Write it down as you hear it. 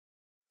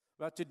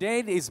Well, today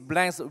is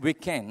Blessed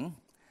Weekend,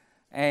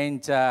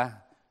 and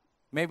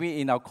maybe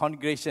in our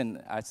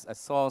congregation, I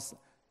saw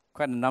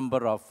quite a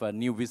number of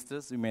new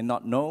visitors. You may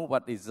not know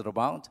what it's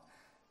about,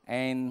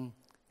 and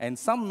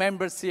some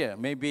members here,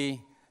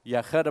 maybe you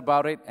have heard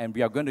about it, and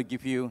we are going to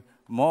give you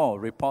more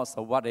reports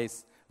of what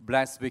is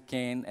Blessed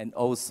Weekend, and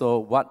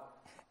also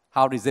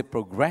how is it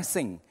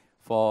progressing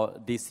for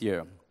this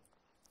year.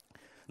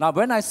 Now,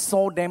 when I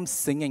saw them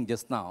singing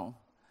just now,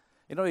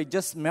 it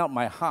just melted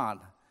my heart.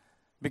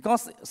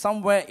 Because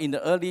somewhere in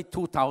the early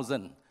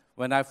 2000s,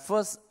 when I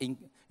first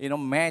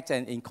met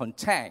and in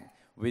contact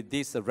with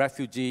these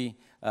refugee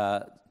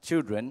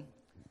children,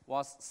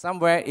 was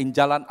somewhere in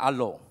Jalan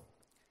Alo.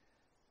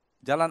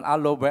 Jalan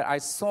Alo, where I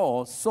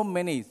saw so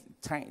many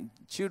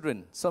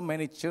children,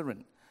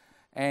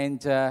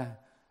 and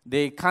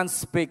they can't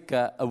speak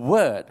a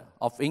word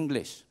of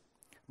English.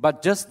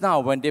 But just now,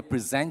 when they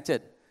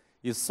presented,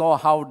 you saw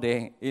how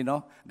they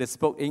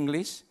spoke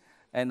English,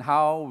 and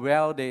how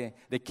well they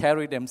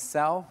carry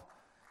themselves.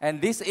 And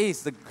this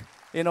is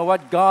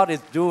what God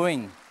is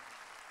doing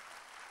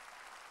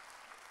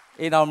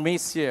in our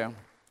midst here.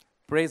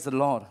 Praise the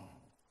Lord.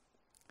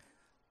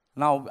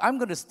 Now, I'm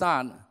going to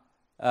start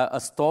a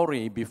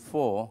story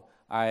before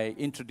I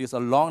introduce.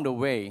 Along the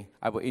way,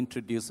 I will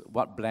introduce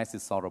what Bless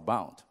is all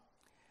about.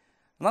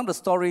 Now, the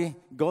story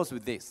goes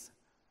with this.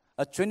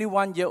 A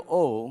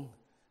 21-year-old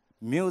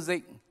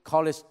music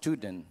college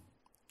student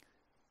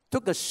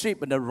took a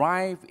ship and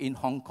arrived in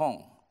Hong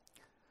Kong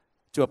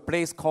to a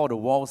place called the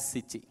Wall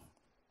City.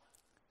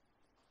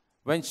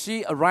 When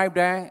she arrived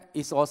there,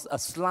 it was a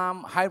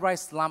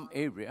high-rise slum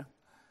area,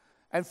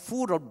 and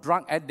full of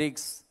drug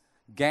addicts,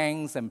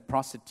 gangs, and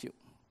prostitutes.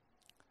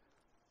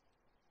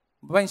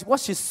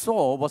 What she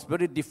saw was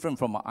very different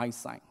from her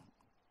eyesight.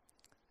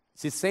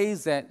 She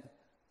says that,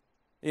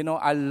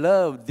 I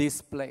love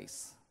this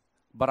place,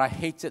 but I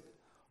hated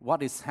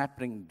what is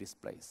happening in this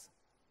place.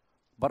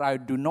 But I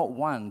do not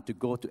want to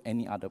go to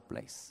any other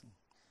place.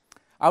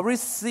 I will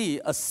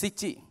see a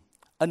city,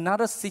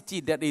 another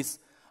city that is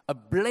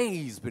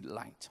ablaze with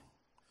light.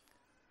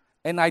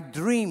 And I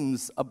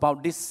dreams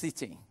about this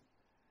city,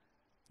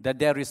 that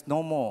there is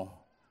no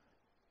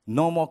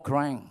more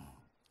crying,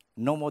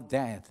 no more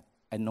death,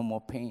 and no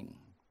more pain.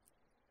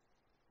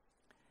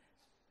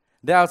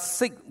 The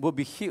sick will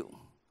be healed.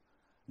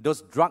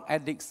 Those drug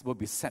addicts will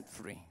be set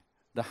free.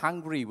 The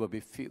hungry will be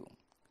filled.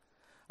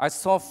 I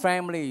saw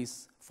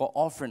families for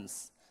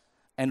orphans,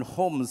 and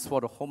homes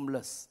for the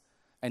homeless,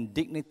 and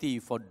dignity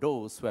for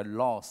those who are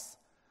lost,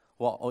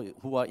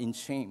 who are in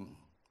shame.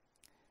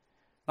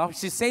 Now,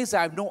 she says,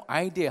 I have no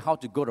idea how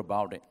to go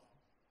about it.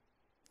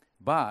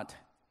 But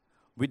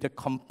with the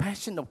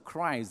compassion of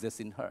Christ that's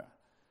in her,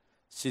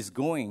 she's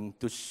going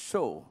to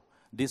show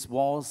these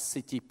Wall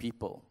City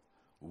people,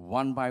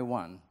 one by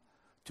one,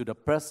 to the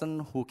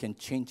person who can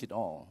change it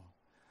all.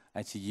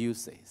 And she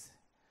uses,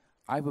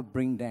 I will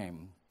bring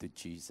them to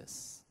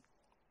Jesus.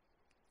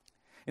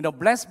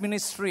 Blessed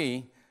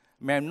Ministry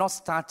may have not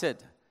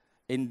started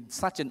in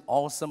such an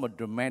awesome or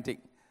dramatic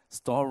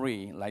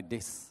story like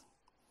this.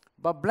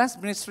 But Blessed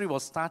Ministry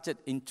was started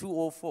in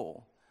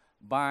 2004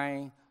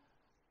 by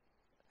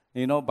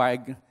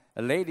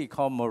a lady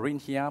called Maureen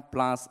here,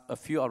 plus a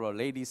few other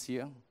ladies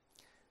here.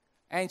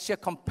 And she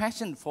had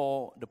compassion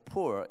for the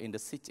poor in the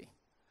city.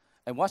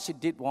 And what she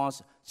did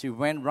was she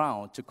went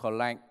around to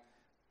collect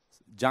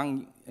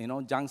junk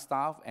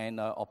stuff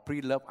and or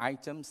pre-loved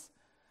items.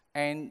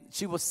 And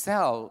she would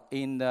sell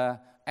in the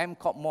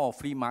MCOP Mall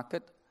flea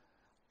market,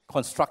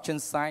 construction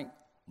site,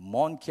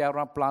 Mont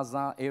Kiara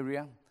Plaza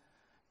area.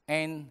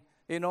 And,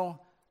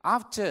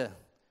 after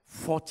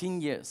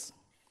 14 years,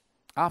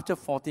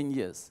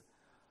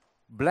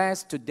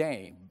 Blessed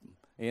today,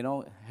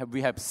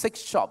 we have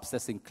 6 shops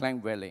that's in Klang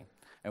Valley.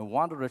 And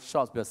one of the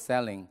shops we're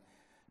selling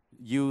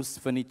used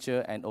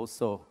furniture and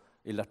also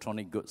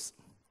electronic goods.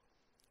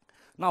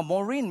 Now,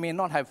 Maureen may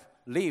not have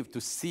lived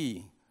to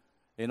see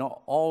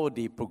all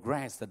the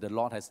progress that the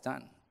Lord has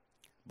done.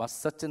 But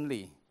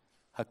certainly,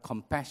 her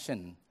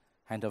compassion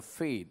and her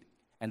faith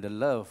and the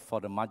love for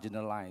the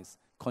marginalized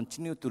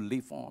continue to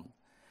live on.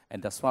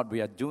 And that's what we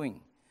are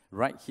doing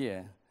right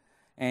here.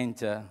 And,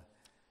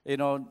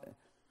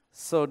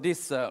 so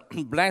this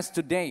Blessed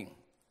Today,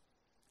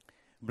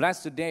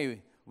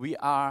 we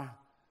are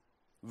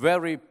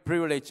very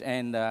privileged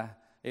and,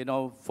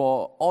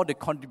 for all the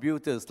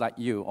contributors like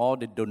you, all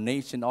the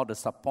donation, all the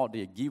support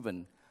they are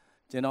given.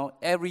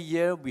 Every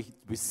year we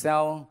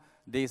sell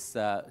these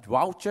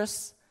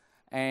vouchers,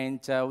 and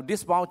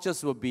these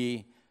vouchers will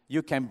be,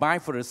 you can buy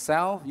for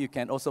yourself, you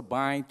can also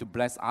buy to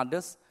bless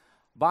others,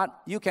 but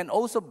you can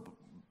also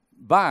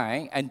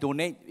buy and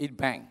donate it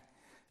back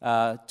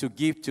to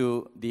give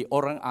to the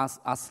Orang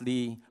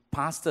Asli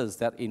pastors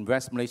that in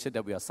West Malaysia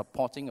that we are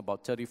supporting,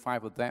 about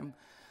 35 of them,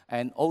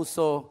 and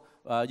also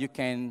you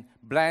can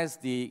bless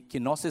the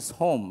Kenosis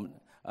Home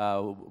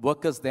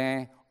workers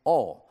there,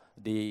 or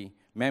the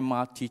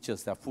Myanmar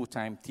teachers, the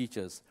full-time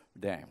teachers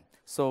there.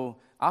 So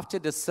after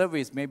the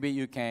service, maybe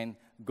you can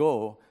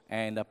go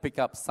and pick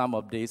up some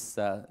of these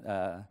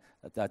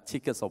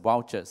tickets or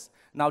vouchers.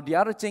 Now, the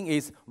other thing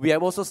is we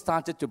have also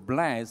started to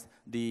bless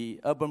the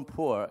urban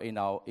poor in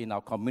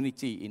our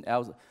community, in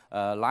our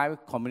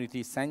Live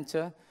Community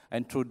Center.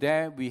 And through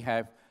there, we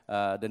have,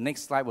 the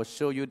next slide will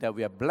show you that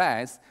we have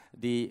blessed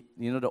the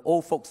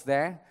old folks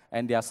there,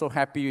 and they are so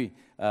happy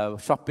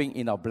shopping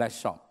in our Bless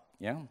shop.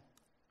 Yeah.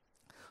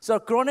 So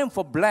acronym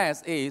for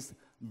Bless is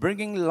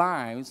bringing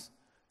lives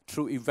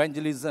through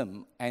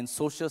evangelism and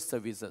social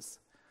services.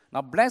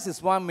 Now, Bless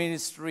is one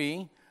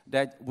ministry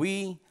that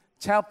we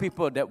tell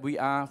people that we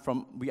are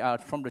from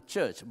the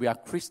church, we are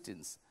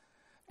Christians,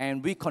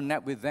 and we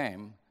connect with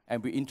them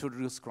and we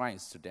introduce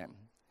Christ to them.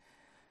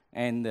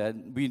 And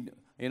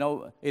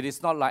it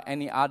is not like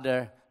any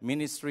other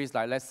ministries,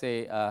 like let's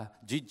say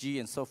GG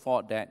and so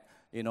forth, that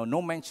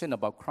no mention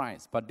about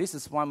Christ. But this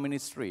is one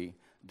ministry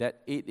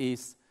that it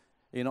is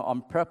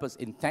on purpose,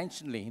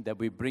 intentionally, that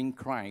we bring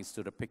Christ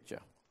to the picture.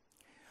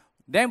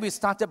 Then we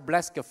started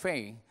Bless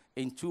Cafe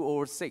in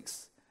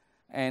 2006,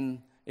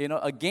 and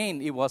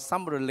again, it was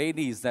some of the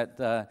ladies that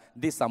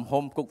did some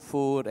home-cooked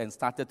food and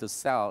started to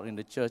sell in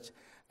the church.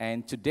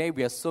 And today,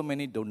 we have so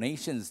many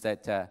donations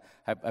that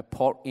have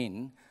poured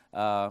in.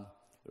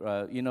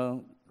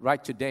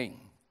 Right today,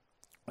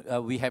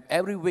 we have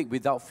every week,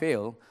 without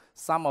fail,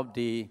 some of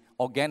the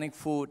organic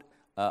food,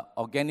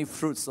 organic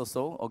fruits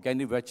also,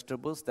 organic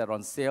vegetables that are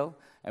on sale.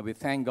 And we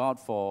thank God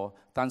for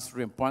Tan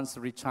Sri and Puan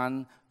Sri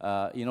Chan,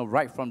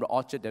 right from the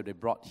orchard that they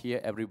brought here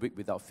every week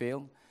without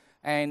fail.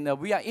 And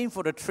we are in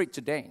for the treat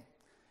today.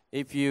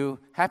 If you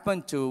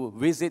happen to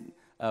visit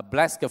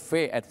Bless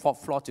Cafe at 4th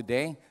floor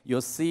today,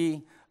 you'll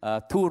see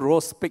 2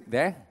 roast pig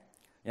there,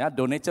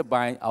 donated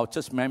by our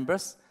church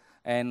members.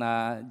 And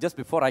just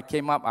before I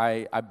came up,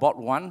 I bought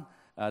one.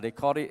 They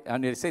call it,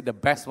 and they say the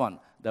best one,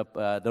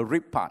 the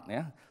rib part.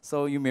 Yeah.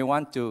 So you may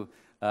want to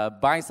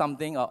buy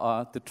something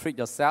to treat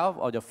yourself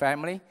or your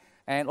family.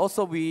 And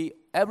also, we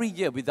every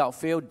year, without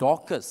fail,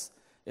 Dorcas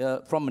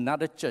from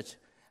another church.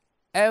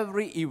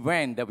 Every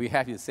event that we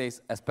have, he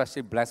says,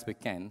 especially Blessed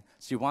Weekend,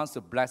 she wants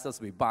to bless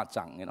us with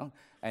bachang,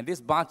 And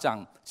this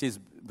bachang, she's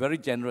very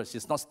generous.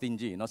 She's not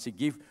stingy, She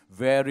gives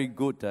very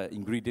good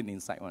ingredient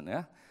inside one,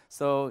 yeah.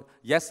 So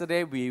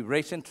yesterday, we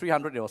rationed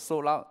 300. It was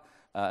sold out.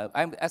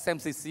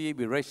 SMCC,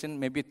 we rationed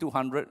maybe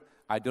 200.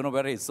 I don't know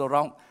whether it's sold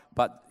out.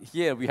 But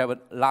here, we have a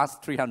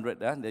last 300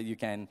 that you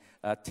can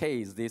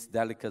taste these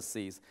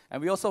delicacies.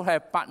 And we also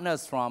have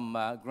partners from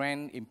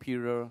Grand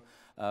Imperial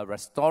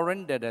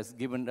Restaurant that has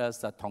given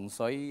us tong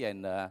soi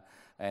and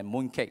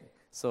mooncake.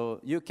 So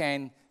you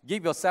can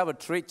give yourself a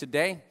treat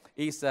today.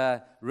 It's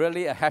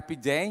really a happy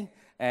day,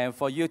 and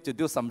for you to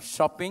do some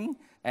shopping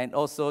and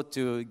also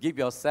to give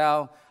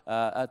yourself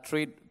a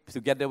treat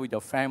together with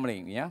your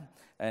family,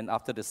 and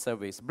after the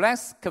service.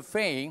 Bless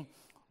Cafe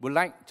would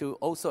like to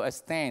also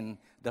extend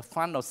the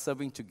fun of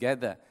serving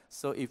together.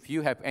 So if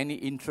you have any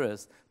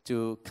interest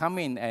to come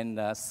in and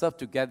serve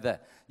together,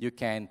 you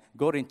can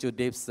go into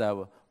this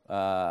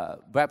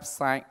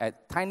website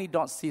at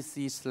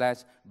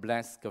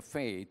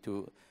tiny.cc/blesscafe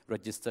to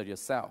register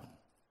yourself.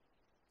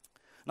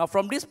 Now,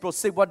 from this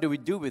proceed, what do we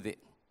do with it?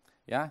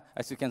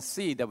 As you can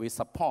see, that we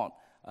support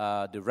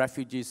the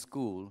refugee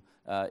school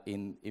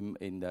in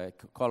the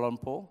Kuala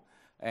Lumpur,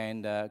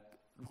 and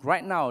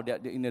right now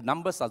the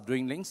numbers are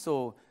dwindling.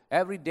 So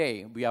every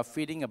day we are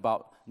feeding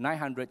about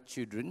 900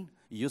 children.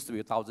 It used to be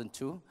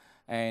 1,002,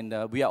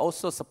 and we are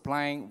also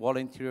supplying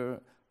volunteer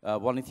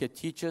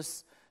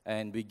teachers.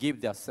 And we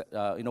give their,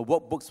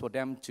 workbooks for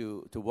them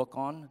to work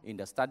on in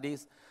their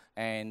studies.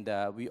 And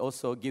we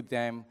also give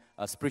them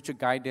spiritual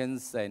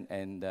guidance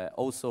and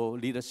also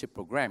leadership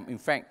program. In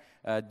fact,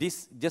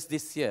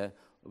 this year,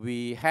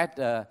 we had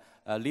a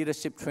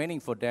leadership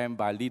training for them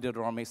by Leader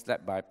Romex,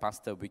 led by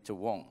Pastor Victor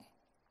Wong.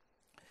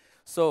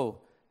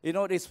 So,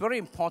 it's very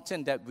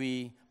important that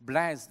we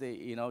bless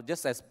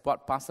just as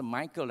what Pastor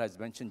Michael has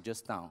mentioned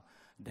just now,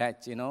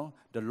 that,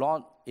 the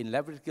Lord in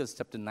Leviticus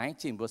chapter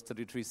 19, verse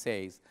 33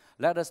 says,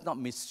 let us not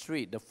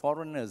mistreat the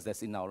foreigners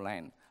that's in our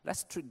land.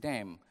 Let's treat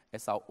them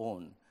as our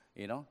own,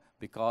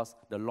 because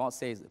the Lord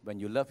says, when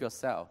you love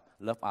yourself,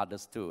 love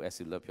others too as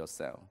you love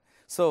yourself.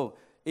 So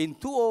in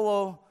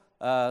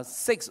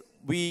 2006,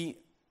 we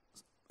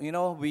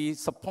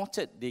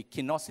supported the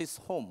Kenosis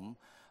home.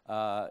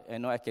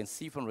 I can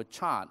see from the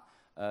chart,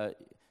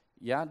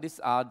 these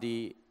are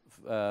the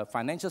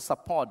financial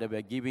support that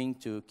we're giving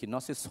to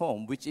Kenosis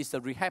Home, which is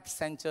a rehab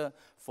center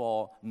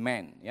for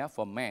men,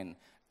 for men.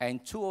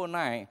 And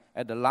 2009,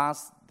 at the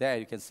last there,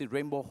 you can see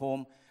Rainbow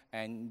Home,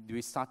 and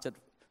we started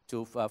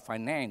to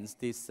finance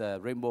this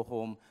Rainbow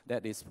Home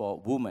that is for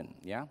women,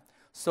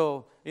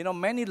 So,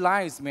 many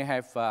lives may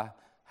have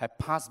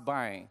passed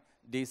by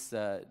this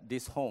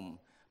home,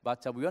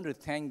 but we want to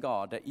thank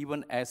God that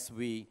even as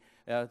we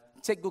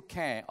take good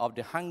care of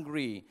the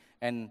hungry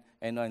and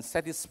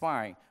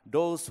satisfy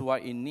those who are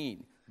in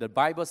need. The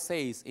Bible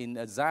says in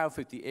Isaiah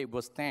 58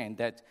 verse 10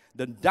 that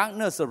the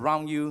darkness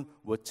around you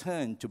will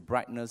turn to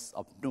brightness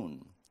of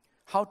noon.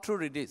 How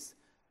true it is.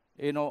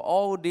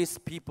 All these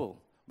people,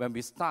 when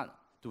we start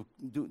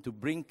to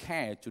bring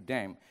care to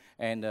them.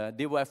 And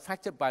they were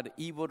affected by the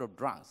evil of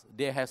drugs.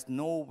 There has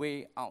no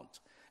way out.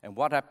 And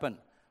what happened?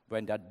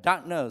 When the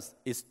darkness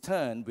is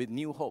turned with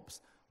new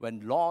hopes,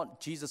 when Lord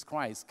Jesus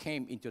Christ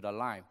came into their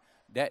life,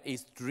 that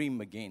is dream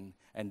again.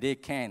 And they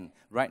can,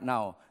 right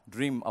now,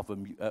 dream of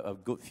a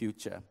good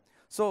future.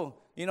 So,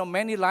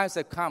 many lives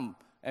have come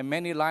and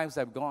many lives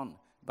have gone.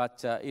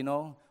 But,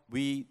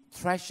 we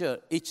treasure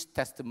each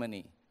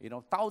testimony.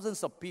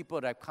 Thousands of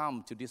people have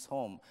come to this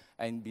home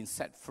and been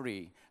set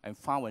free and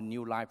found a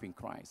new life in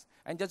Christ.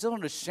 And just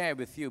want to share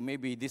with you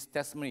maybe this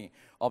testimony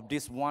of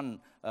these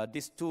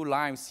two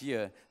lives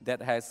here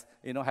that has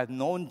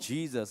known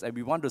Jesus, and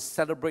we want to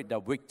celebrate the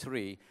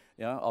victory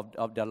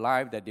of their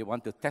life that they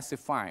want to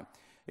testify.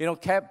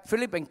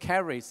 Philip and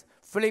Carrie,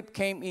 Philip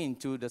came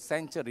into the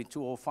center in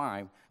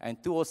 2005,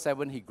 and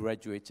 2007 he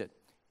graduated.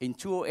 In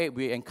 2008,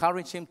 we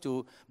encouraged him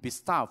to be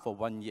staff for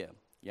 1 year.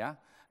 Yeah,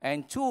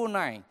 and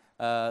 2009.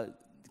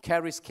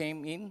 Carrie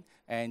came in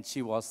and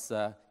she was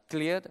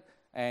cleared,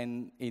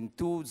 and in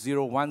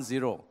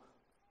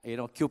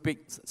 2010, Cupid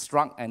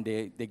struck and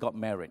they got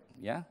married.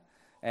 Yeah,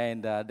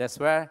 and that's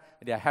where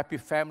they are a happy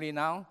family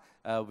now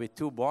with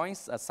 2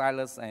 boys,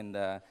 Silas and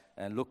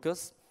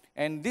Lucas.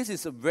 And this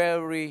is a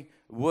very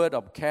word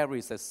of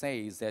Carrie that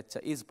says that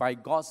it's by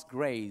God's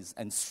grace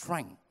and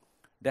strength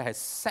that has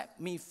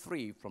set me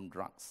free from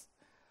drugs.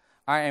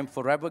 I am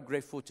forever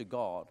grateful to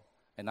God,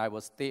 and I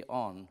will stay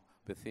on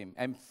with him.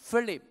 And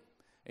Philip,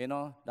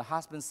 the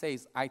husband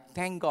says, I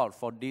thank God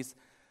for this,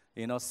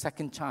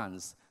 second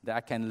chance that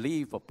I can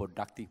live a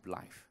productive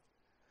life,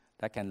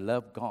 that I can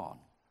love God,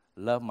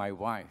 love my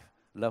wife,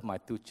 love my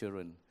 2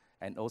 children,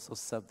 and also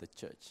serve the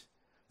church.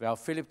 Well,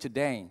 Philip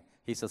today,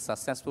 he's a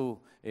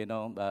successful,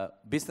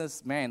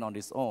 businessman on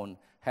his own,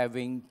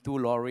 having 2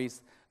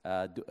 lorries,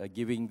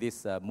 giving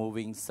these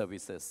moving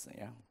services.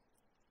 Yeah.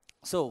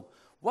 So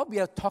what we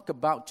are talking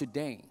about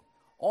today,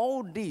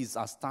 all these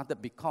are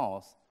started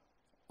because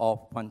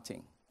of one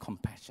thing,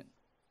 compassion.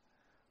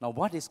 Now,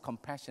 what is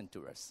compassion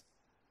to us?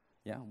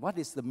 Yeah, what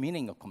is the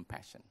meaning of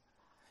compassion?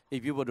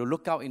 If you were to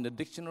look out in the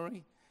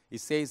dictionary,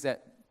 it says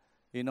that,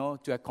 to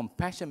have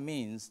compassion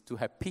means to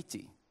have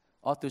pity,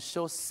 or to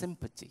show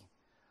sympathy,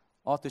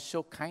 or to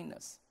show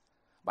kindness.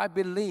 But I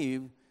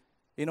believe,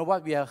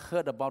 what we have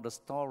heard about the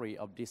story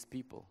of these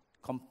people,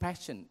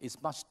 compassion is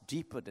much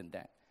deeper than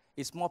that.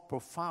 It's more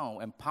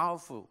profound and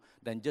powerful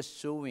than just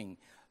showing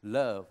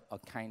love or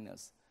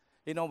kindness.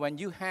 When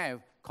you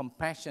have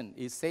compassion,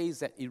 it says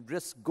that it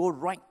just goes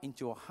right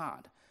into your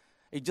heart.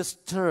 It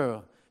just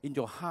stirs in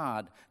your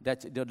heart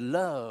that the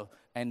love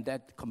and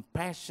that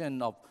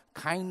compassion of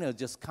kindness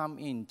just come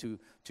into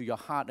your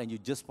heart, and you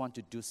just want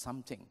to do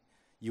something.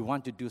 You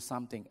want to do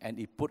something, and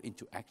it put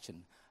into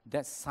action.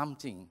 That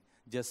something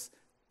just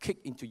kick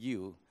into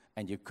you,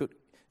 and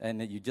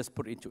you just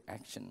put it into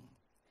action.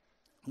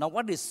 Now,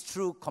 what is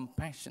true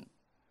compassion?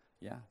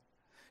 Yeah.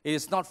 It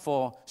is not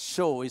for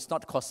show, it's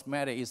not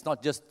cosmetic, it's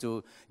not just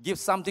to give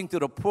something to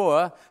the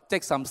poor,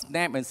 take some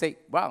snap and say,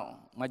 wow,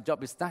 my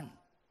job is done.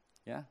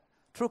 Yeah?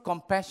 True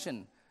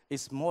compassion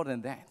is more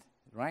than that,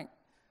 right?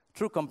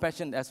 True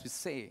compassion, as we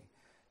say,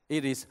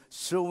 it is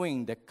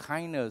showing the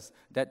kindness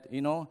that,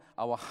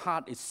 our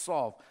heart is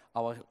soft,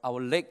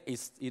 our leg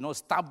is,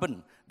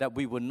 stubborn, that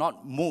we will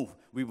not move,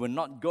 we will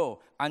not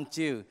go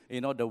until,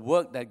 the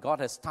work that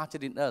God has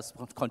started in us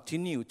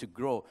continue to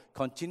grow,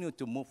 continue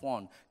to move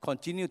on,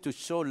 continue to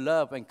show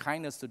love and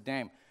kindness to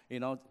them,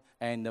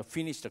 and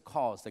finish the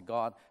cause that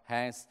God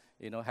has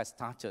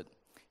started.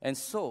 And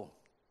so,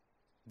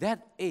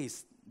 that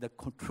is the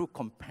true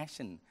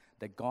compassion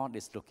that God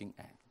is looking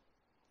at.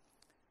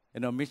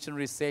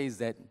 Missionary says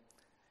that,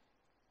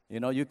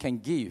 you can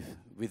give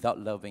without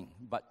loving,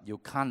 but you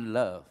can't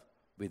love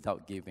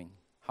without giving.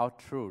 How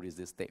true is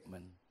this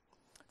statement?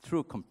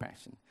 True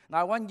compassion. Now,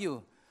 I want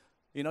you,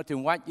 to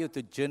invite you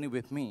to journey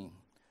with me,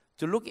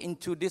 to look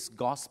into this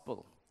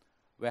gospel,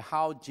 where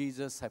how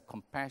Jesus had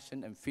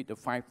compassion and feed the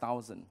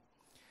 5,000,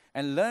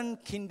 and learn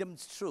kingdom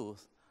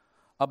truth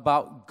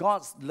about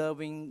God's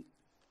loving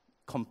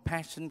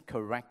compassion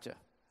character,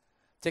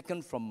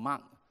 taken from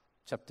Mark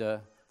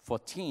chapter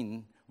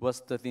 14,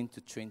 verse 13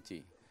 to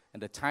 20.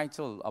 And the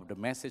title of the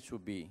message will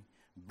be,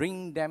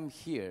 Bring Them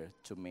Here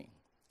to Me.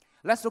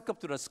 Let's look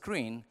up to the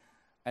screen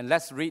and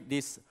let's read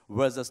these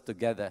verses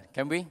together.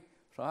 Can we?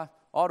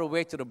 All the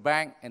way to the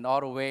back and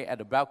all the way at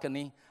the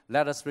balcony.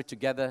 Let us read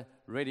together.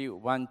 Ready,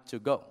 1, to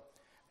go.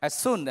 As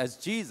soon as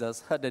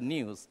Jesus heard the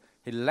news,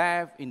 he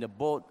left in the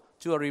boat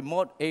to a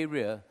remote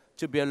area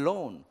to be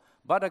alone.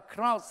 But the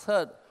crowds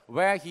heard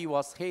where he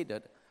was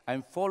headed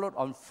and followed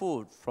on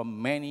foot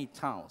from many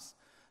towns.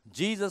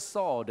 Jesus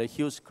saw the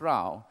huge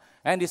crowd,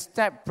 and he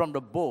stepped from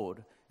the boat,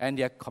 and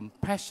he had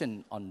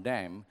compassion on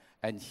them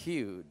and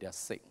healed their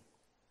sick.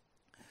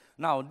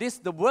 Now,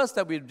 the verse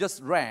that we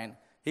just read,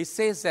 he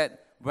says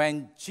that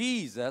when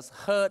Jesus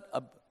heard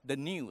the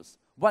news,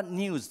 what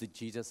news did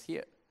Jesus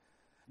hear?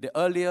 The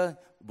earlier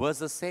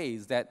verses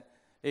says that,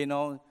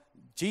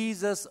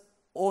 Jesus'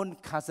 own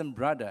cousin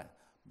brother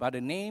by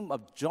the name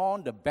of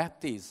John the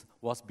Baptist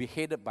was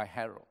beheaded by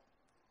Herod.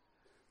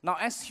 Now,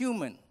 as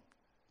human,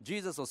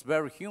 Jesus was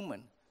very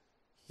human.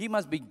 He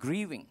must be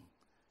grieving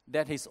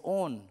that his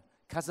own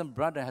cousin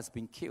brother has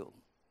been killed.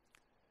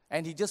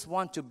 And he just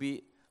wants to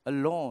be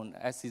alone,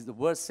 as the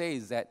word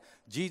says that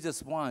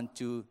Jesus wants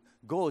to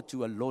go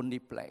to a lonely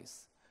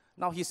place.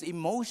 Now, his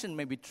emotion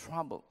may be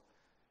troubled.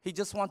 He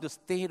just wants to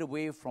stay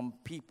away from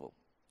people.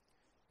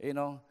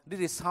 This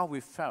is how we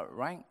felt,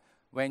 right?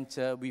 When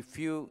we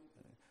feel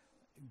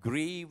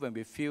grief, when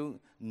we feel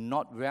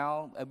not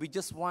well, we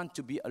just want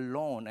to be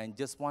alone and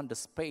just want the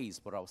space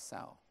for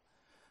ourselves.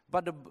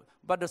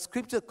 But the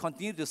scripture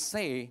continues to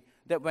say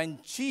that when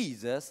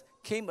Jesus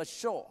came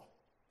ashore,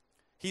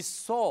 he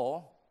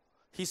saw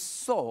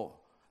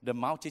the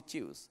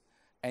multitudes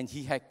and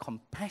he had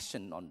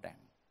compassion on them.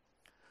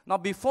 Now,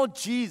 before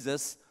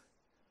Jesus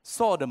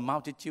saw the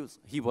multitudes,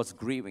 he was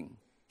grieving.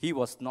 He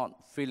was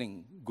not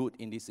feeling good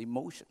in his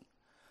emotion.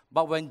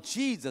 But when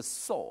Jesus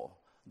saw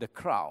the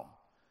crowd,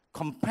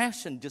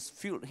 compassion just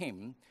filled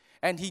him,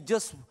 and he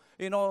just,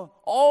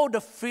 all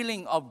the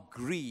feeling of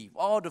grief,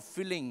 all the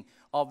feeling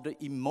of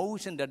the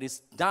emotion that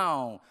is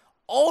down,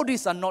 all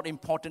these are not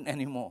important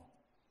anymore.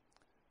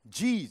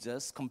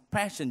 Jesus'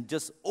 compassion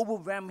just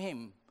overwhelmed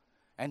him,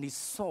 and he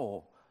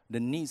saw the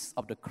needs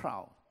of the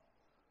crowd.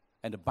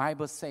 And the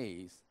Bible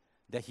says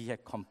that he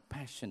had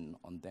compassion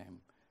on them.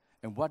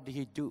 And what did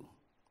he do?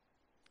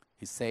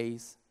 He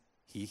says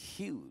he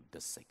healed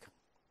the sick.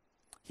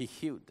 He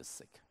healed the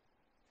sick.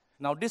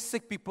 Now, these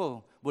sick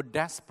people were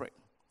desperate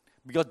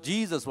because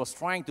Jesus was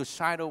trying to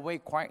shy away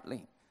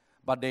quietly.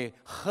 But they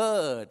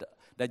heard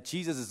that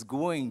Jesus is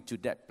going to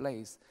that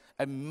place.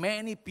 And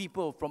many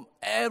people from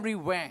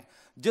everywhere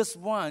just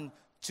want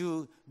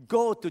to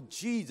go to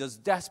Jesus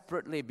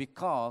desperately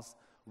because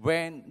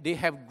when they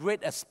have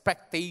great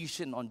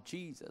expectation on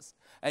Jesus,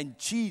 and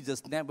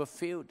Jesus never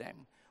failed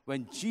them.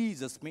 When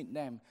Jesus met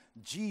them,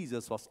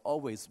 Jesus was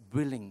always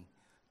willing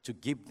to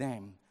give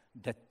them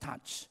that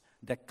touch,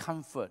 that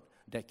comfort,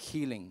 that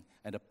healing,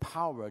 and the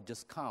power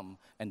just come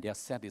and they are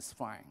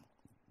satisfying.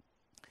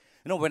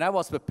 When I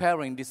was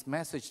preparing this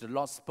message, the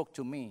Lord spoke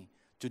to me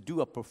to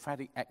do a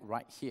prophetic act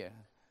right here.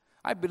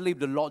 I believe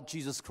the Lord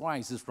Jesus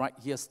Christ is right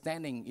here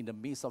standing in the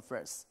midst of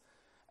us.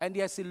 And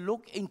as He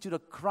looked into the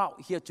crowd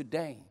here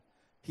today,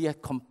 He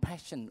had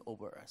compassion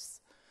over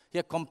us. He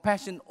had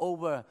compassion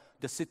over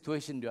the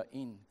situation we are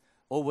in,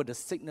 over the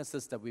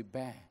sicknesses that we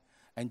bear.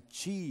 And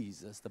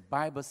Jesus, the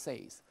Bible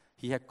says,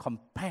 He had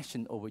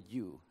compassion over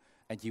you,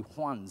 and He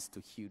wants to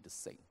heal the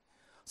sick.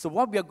 So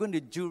what we are going to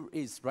do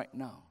is right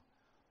now,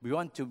 we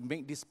want to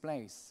make this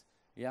place,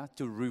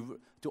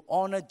 to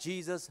honor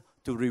Jesus,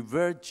 to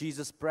revere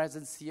Jesus'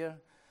 presence here,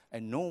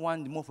 and no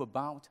one move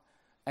about,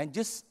 and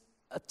just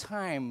a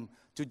time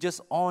to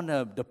just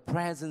honor the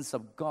presence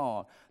of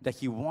God, that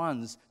He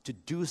wants to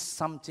do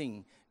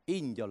something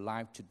in your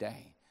life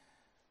today.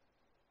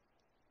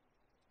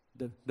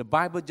 The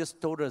Bible just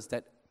told us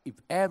that if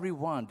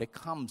everyone that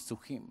comes to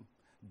Him,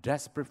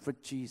 desperate for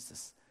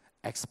Jesus,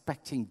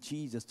 expecting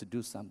Jesus to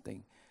do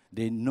something,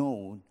 they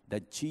know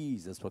that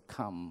Jesus will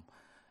come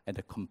and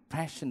the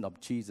compassion of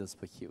Jesus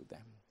will heal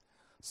them.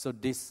 So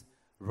this,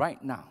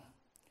 right now,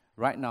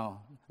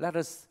 let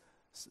us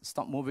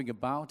stop moving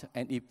about.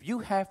 And if you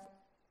have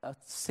a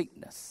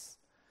sickness,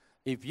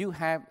 if you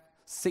have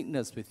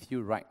sickness with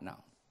you right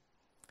now,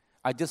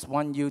 I just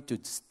want you to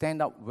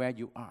stand up where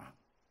you are.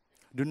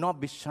 Do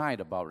not be shy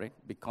about it,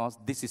 because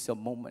this is your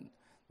moment.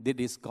 This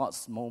is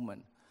God's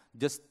moment.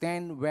 Just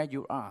stand where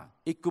you are.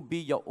 It could be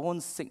your own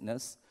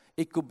sickness.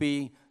 It could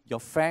be your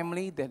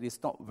family that is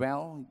not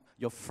well.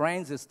 Your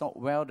friends is not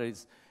well, that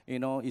is,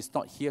 is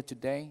not here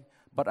today.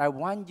 But I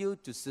want you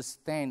to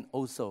stand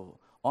also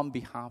on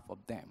behalf of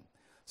them.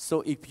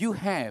 So if you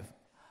have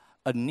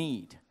a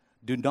need,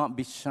 do not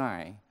be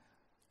shy.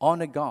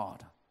 Honor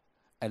God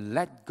and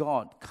let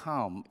God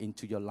come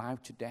into your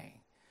life today.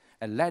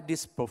 And let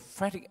this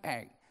prophetic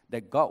act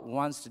that God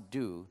wants to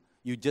do,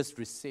 you just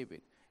receive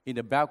it. In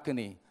the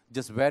balcony,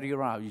 just where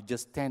you are, you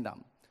just stand up.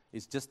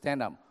 It's just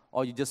stand up.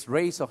 Or you just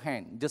raise your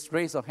hand. Just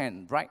raise your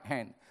hand, right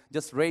hand.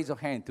 Just raise your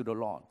hand to the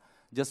Lord.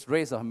 Just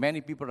raise your hand. Many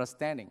people are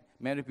standing.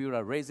 Many people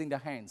are raising their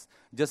hands.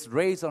 Just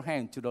raise your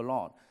hand to the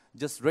Lord.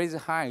 Just raise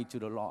it high to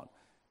the Lord.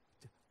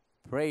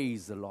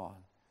 Praise the Lord.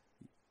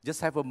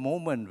 Just have a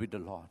moment with the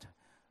Lord.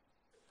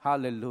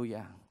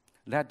 Hallelujah.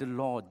 Let the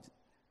Lord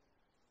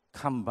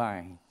come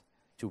by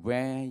to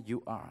where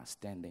you are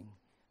standing.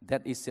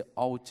 That is the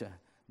altar.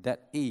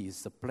 That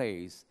is the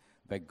place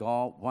where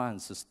God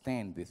wants to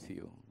stand with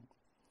you.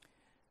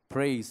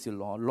 Praise you,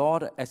 Lord.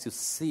 Lord, as you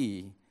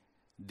see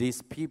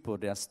these people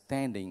that are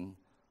standing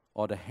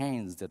or the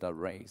hands that are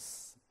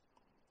raised,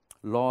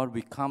 Lord,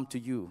 we come to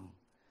you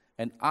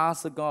and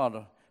ask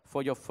God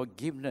for your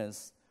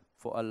forgiveness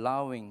for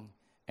allowing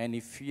any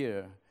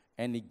fear,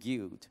 any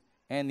guilt,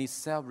 any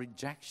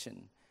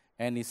self-rejection,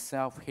 any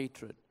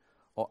self-hatred,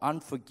 or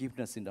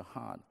unforgiveness in the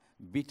heart,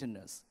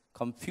 bitterness,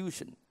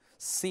 confusion,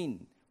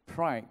 sin,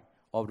 pride,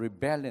 or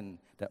rebellion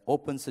that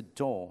opens the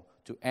door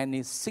to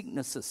any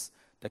sicknesses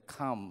that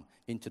come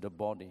into the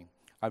body.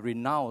 I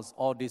renounce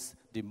all this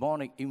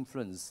demonic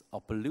influence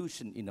or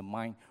pollution in the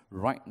mind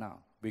right now.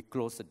 We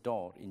close the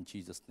door in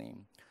Jesus'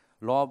 name.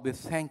 Lord, we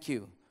thank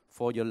you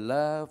for your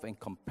love and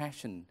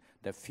compassion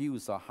that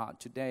fills our heart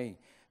today.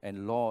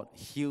 And Lord,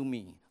 heal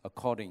me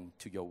according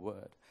to your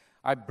word.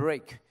 I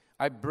break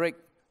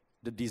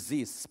the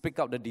disease. Speak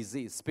out the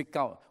disease. Speak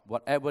out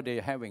whatever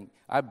they're having.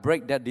 I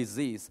break that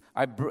disease.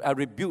 I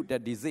rebuke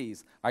that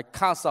disease. I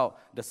cast out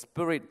the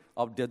spirit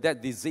of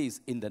that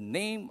disease in the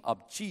name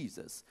of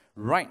Jesus.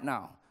 Right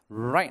now,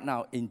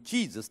 in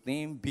Jesus'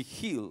 name, be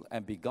healed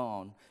and be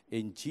gone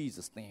in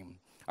Jesus' name.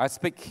 I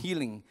speak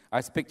healing. I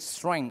speak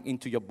strength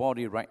into your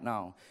body right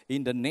now.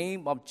 In the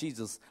name of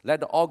Jesus, let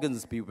the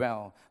organs be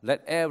well.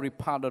 Let every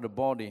part of the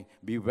body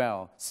be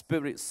well.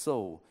 Spirit,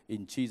 soul,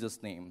 in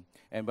Jesus' name.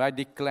 And I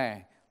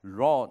declare,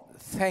 Lord,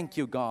 thank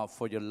you, God,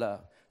 for your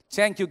love.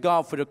 Thank you,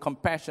 God, for your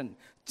compassion.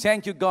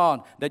 Thank you,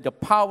 God, that your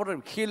power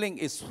of healing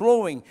is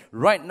flowing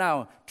right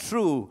now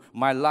through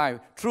my life,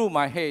 through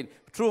my head,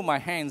 through my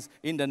hands,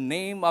 in the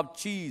name of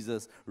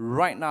Jesus.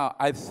 Right now,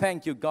 I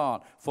thank you,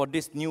 God, for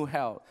this new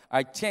health.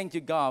 I thank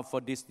you, God, for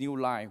this new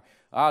life.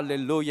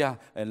 Hallelujah.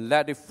 And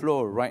let it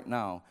flow right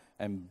now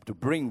and to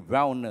bring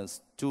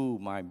wellness to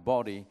my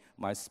body,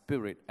 my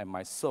spirit, and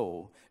my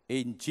soul.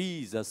 In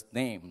Jesus'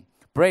 name.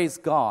 Praise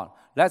God.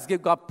 Let's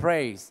give God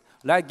praise.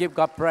 Let's give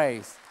God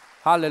praise.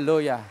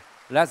 Hallelujah.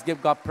 Let's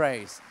give God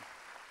praise.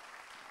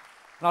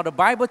 Now, the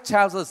Bible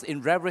tells us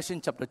in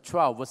Revelation chapter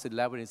 12, verse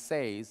 11, it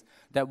says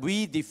that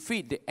we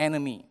defeat the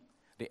enemy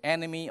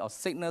of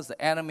sickness,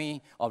 the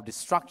enemy of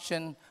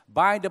destruction,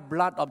 by the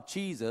blood of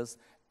Jesus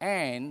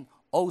and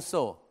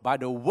also by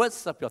the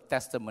words of your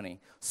testimony.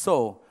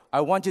 So, I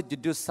want you to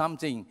do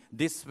something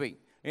this week,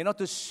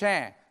 to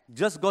share.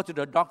 Just go to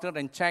the doctor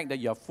and check that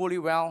you're fully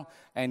well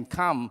and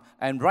come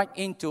and write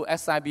into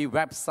SIB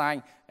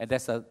website. And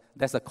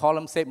there's a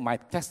column say, my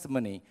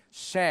testimony.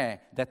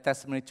 Share that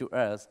testimony to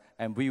us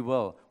and we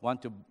will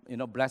want to,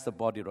 bless the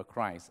body of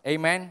Christ.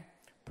 Amen?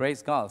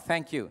 Praise God.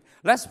 Thank you.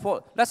 Let's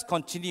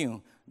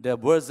continue the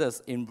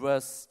verses in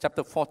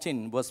chapter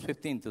 14, verse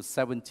 15 to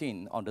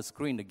 17 on the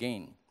screen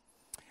again.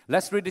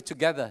 Let's read it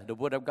together, the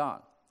word of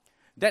God.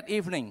 That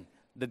evening,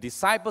 the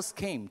disciples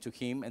came to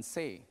him and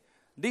said,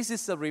 this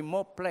is a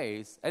remote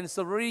place, and it's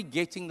already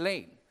getting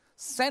late.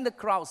 Send the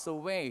crowds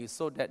away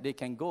so that they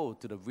can go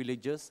to the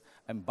villages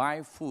and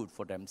buy food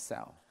for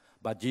themselves.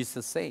 But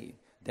Jesus said,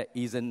 that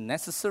isn't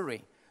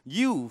necessary.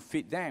 You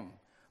feed them.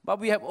 But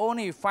we have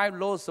only 5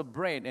 loaves of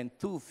bread and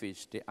 2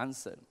 fish, they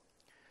answered.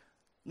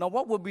 Now,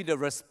 what would be the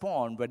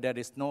response where there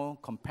is no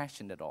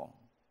compassion at all?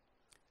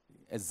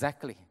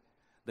 Exactly.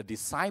 The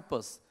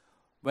disciples,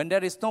 when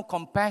there is no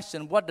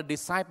compassion, what the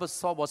disciples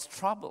saw was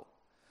trouble.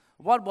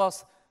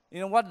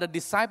 What the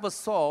disciples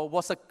saw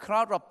was a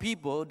crowd of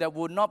people that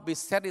would not be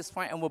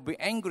satisfied and would be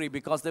angry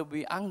because they're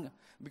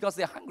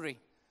hungry.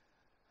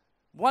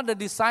 What the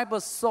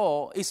disciples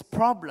saw is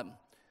problem.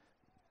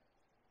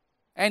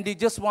 And they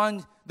just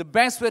want, the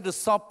best way to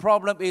solve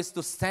problem is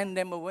to send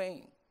them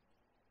away.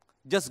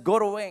 Just go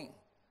away.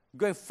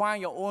 Go and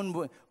find your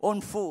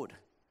own food.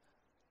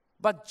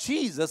 But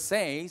Jesus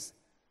says,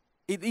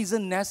 it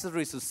isn't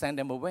necessary to send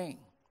them away.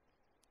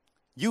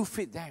 You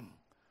feed them.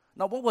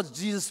 Now, what was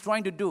Jesus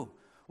trying to do?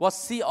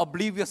 Was he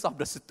oblivious of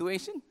the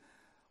situation?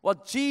 Was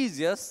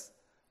Jesus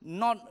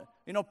not,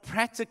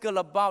 practical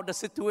about the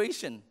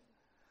situation?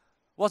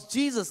 Was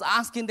Jesus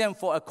asking them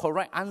for a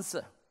correct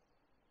answer?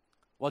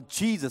 Was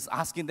Jesus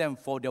asking them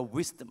for their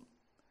wisdom?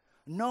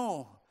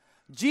 No.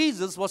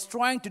 Jesus was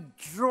trying to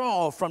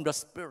draw from the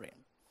Spirit.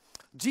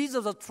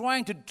 Jesus was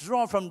trying to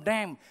draw from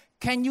them.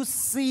 Can you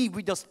see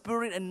with your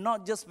spirit and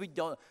not just with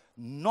your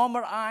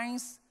normal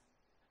eyes?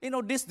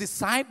 These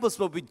disciples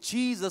were with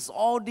Jesus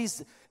all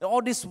this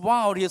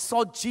while. They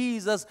saw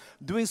Jesus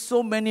doing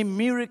so many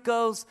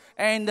miracles,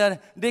 and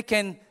they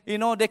can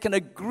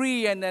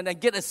agree and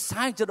get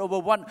excited over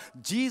what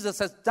Jesus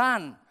has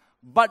done.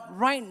 But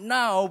right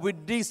now,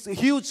 with this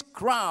huge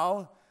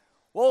crowd,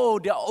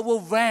 they are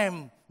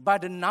overwhelmed by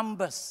the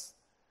numbers.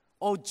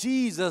 Oh,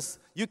 Jesus,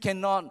 you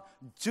cannot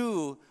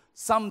do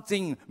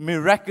something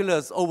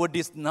miraculous over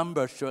this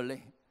number,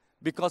 surely,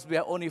 because we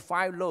have only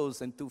 5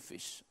 loaves and 2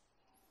 fish.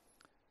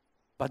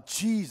 But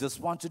Jesus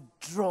wants to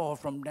draw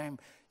from them.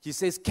 He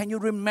says, can you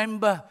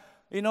remember,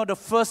 the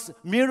first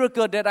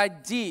miracle that I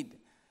did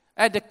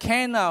at the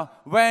Cana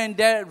when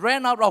they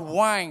ran out of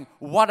wine?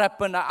 What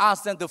happened? I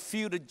asked them to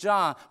fill the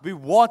jar with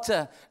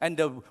water, and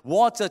the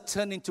water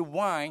turned into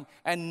wine.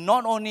 And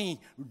not only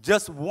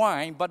just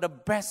wine, but the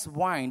best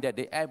wine that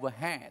they ever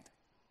had.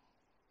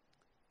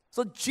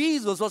 So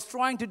Jesus was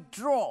trying to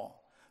draw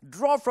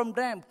from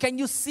them. Can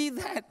you see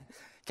that?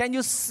 Can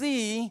you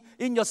see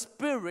in your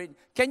spirit?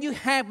 Can you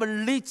have a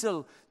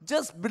little,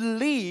 just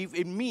believe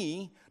in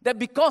me that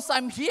because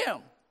I'm here,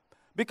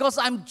 because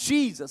I'm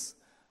Jesus,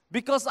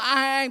 because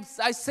I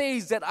say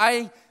that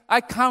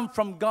I come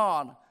from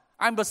God,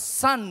 I'm the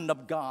Son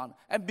of God,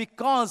 and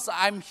because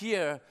I'm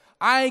here,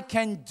 I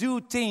can do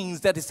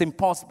things that is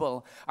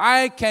impossible.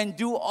 I can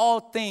do all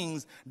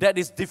things that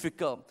is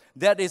difficult.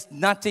 There is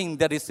nothing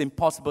that is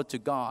impossible to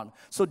God.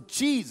 So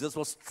Jesus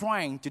was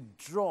trying to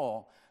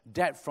draw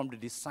that from the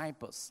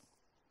disciples.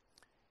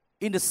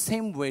 In the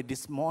same way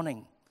this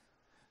morning,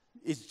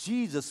 is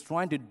Jesus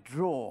trying to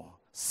draw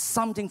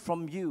something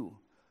from you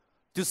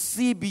to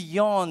see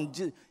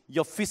beyond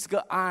your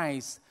physical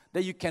eyes,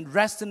 that you can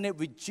resonate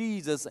with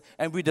Jesus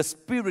and with the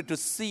Spirit to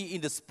see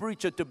in the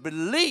spiritual, to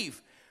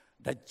believe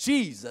that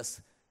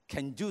Jesus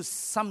can do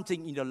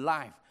something in your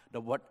life,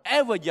 that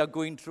whatever you're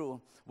going through,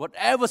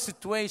 whatever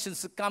situation,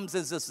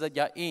 circumstances that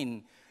you're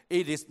in,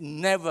 it is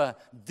never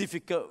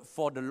difficult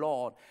for the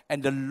Lord.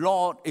 And the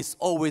Lord is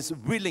always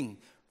willing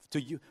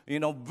to,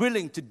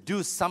 willing to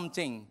do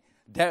something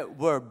that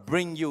will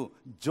bring you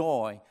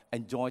joy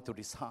and joy to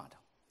His heart.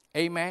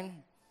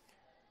 Amen.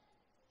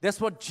 That's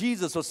what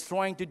Jesus was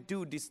trying to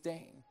do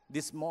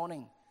this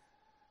morning,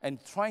 and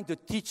trying to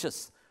teach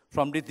us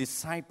from the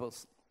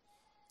disciples.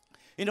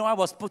 I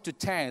was put to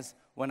test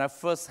when I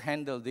first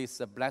handled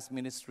this blessed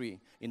ministry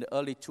in the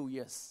early 2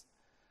 years.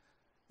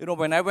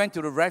 When I went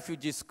to the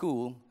refugee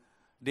school,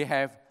 they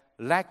have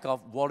lack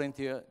of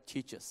volunteer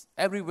teachers.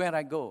 Everywhere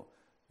I go,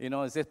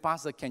 I say,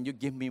 Pastor, can you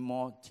give me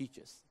more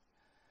teachers?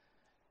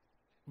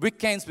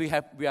 Weekends we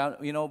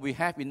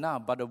have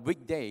enough, but the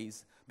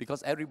weekdays,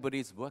 because everybody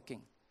is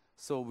working,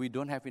 so we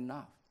don't have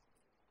enough.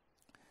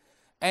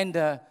 And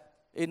the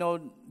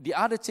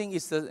other thing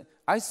is that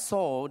I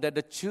saw that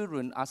the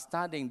children are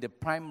studying the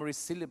primary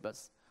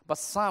syllabus, but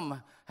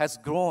some has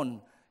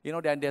grown.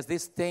 They're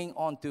staying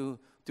on to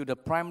the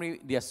primary.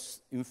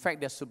 In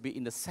fact, they should be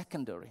in the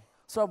secondary.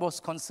 So I was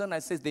concerned. I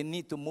said they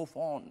need to move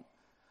on.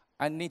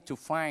 I need to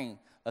find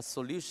a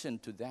solution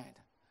to that.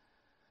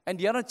 And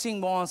the other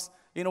thing was,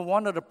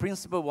 one of the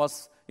principal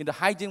was, the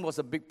hygiene was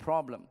a big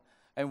problem.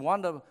 And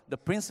one of the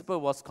principal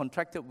was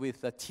contracted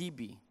with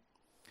TB.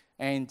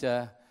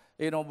 And,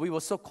 we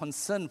were so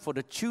concerned for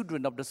the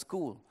children of the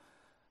school.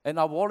 And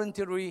our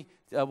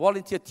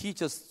volunteer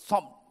teachers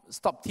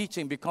stopped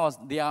teaching because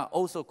they are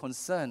also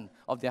concerned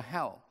of their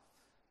health.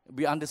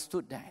 We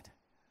understood that.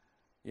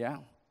 Yeah.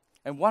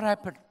 And what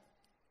happened?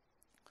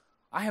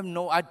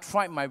 I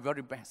tried my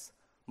very best.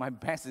 My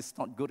best is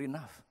not good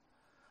enough.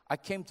 I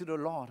came to the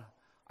Lord.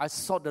 I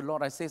sought the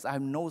Lord. I said, I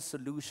have no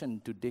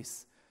solution to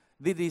this.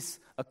 This is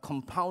a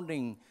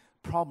compounding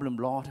problem,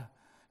 Lord,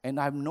 and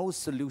I have no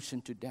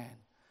solution to that.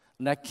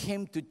 And I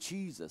came to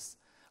Jesus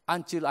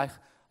until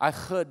I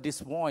heard this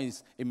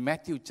voice in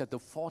Matthew chapter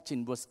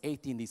 14, verse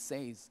 18. He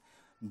says,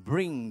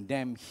 bring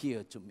them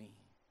here to me.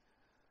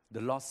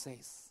 The Lord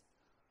says,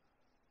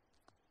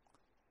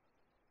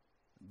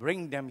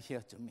 bring them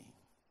here to me.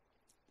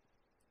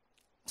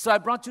 So I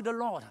brought to the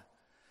Lord.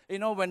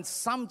 When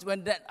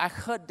I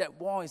heard that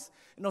voice,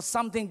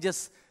 something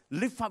just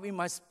lift up in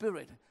my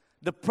spirit.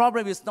 The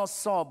problem is not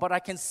solved, but I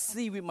can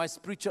see with my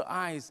spiritual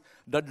eyes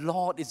the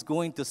Lord is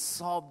going to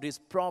solve this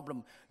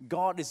problem.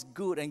 God is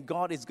good, and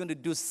God is going to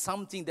do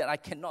something that I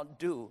cannot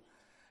do,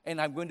 and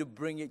I'm going to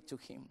bring it to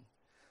Him.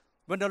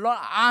 When the Lord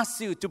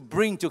asks you to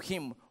bring to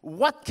Him,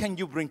 what can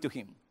you bring to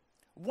Him?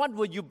 What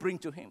will you bring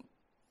to Him?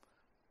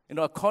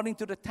 According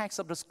to the text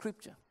of the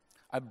Scripture,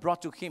 I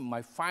brought to Him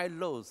my 5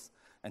 loaves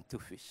and 2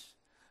 fish.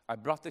 I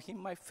brought to Him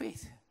my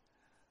faith.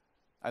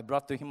 I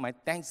brought to Him my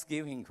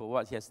thanksgiving for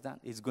what He has done,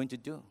 He's going to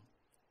do.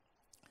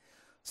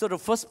 So the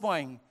first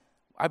point,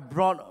 I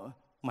brought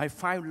my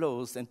 5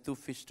 loaves and 2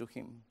 fish to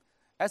Him.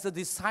 As the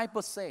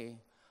disciples say,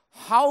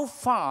 how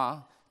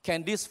far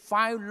can these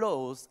 5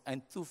 loaves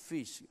and 2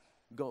 fish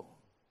go?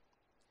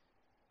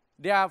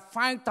 There are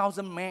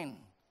 5,000 men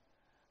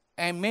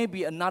and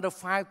maybe another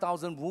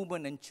 5,000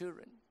 women and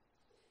children.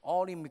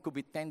 All in it could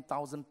be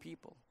 10,000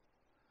 people.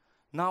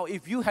 Now,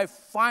 if you have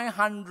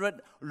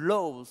 500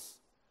 loaves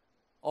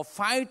or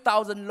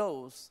 5,000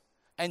 loaves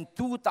and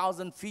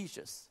 2,000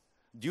 fishes,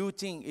 do you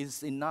think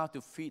it's enough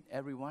to feed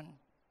everyone?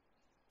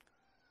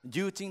 Do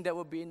you think that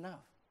will be enough?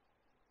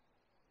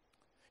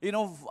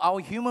 Our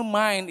human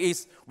mind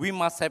is we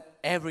must have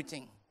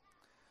everything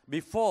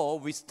before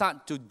we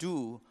start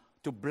to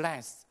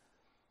bless,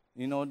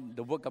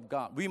 the work of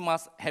God. We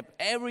must have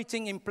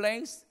everything in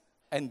place,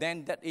 and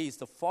then that is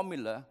the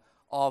formula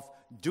of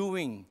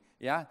doing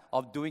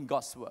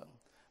God's work.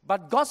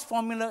 But God's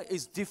formula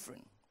is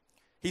different.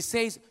 He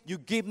says, you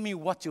give me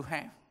what you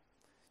have.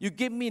 You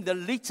give me the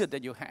little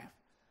that you have.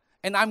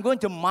 And I'm going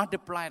to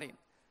multiply it.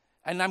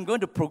 And I'm going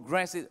to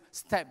progress it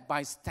step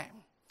by step.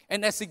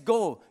 And as you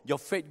go, your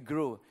faith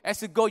grows.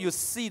 As you go, you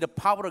see the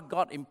power of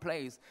God in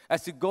place.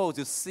 As you go,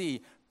 you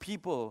see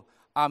people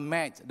are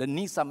met, the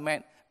needs are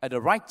met at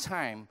the right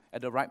time,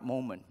 at the right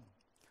moment.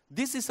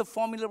 This is the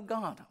formula of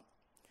God.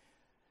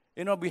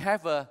 We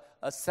have a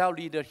cell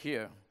leader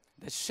here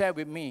that shared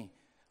with me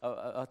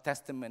a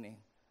testimony.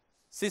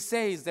 She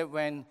says that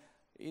when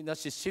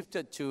she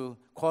shifted to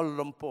Kuala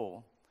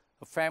Lumpur,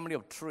 a family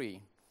of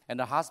 3, and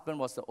the husband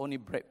was the only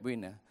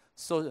breadwinner.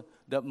 So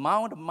the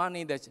amount of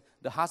money that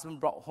the husband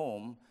brought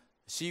home,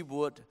 she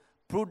would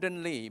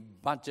prudently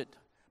budget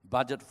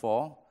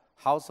for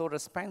household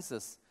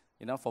expenses,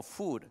 for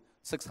food,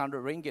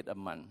 600 ringgit a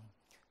month,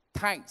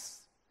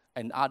 tithes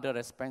and other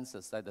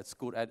expenses like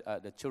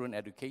the children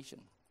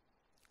education.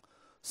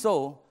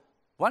 So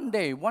one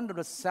day, one of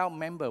the cell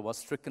members was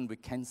stricken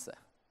with cancer.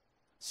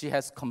 She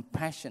has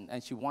compassion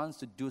and she wants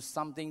to do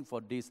something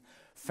for this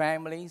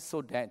family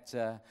so that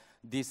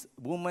this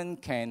woman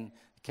can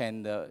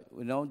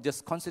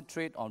just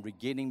concentrate on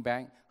regaining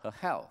back her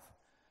health.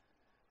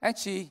 And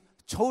she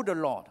told the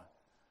Lord,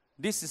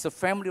 this is a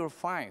family of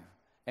 5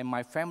 and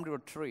my family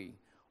of 3.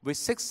 With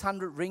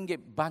 600 ringgit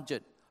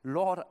budget,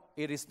 Lord,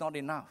 it is not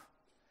enough.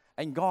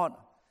 And God,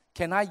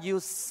 can I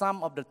use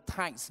some of the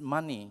tithes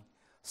money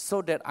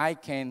so that I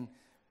can,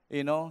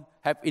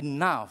 have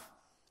enough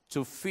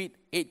to feed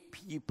 8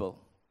 people?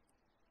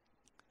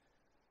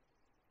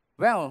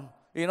 Well,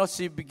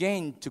 she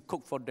began to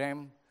cook for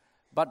them.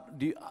 But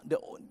the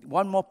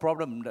one more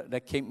problem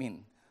that came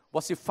in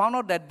was she found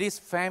out that this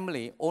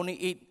family only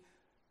eat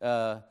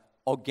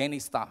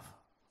organic stuff,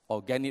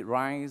 organic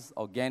rice,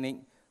 organic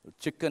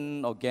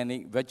chicken,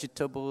 organic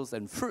vegetables,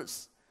 and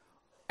fruits.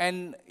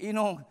 And,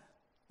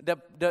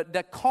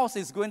 the cost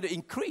is going to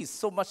increase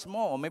so much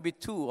more, maybe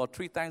 2 or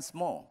 3 times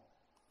more.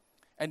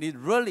 And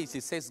she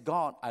says,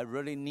 God, I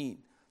really need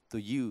to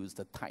use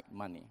the tithe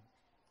money.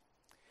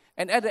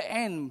 And at the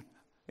end,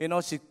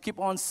 she keep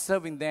on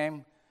serving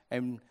them.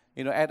 And,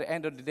 at the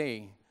end of the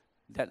day,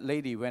 that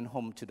lady went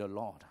home to the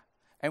Lord.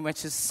 And when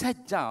she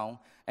sat down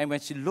and when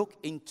she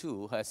looked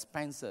into her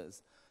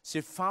expenses,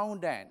 she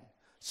found that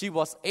she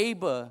was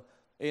able,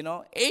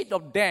 8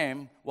 of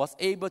them was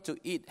able to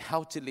eat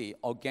healthily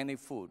organic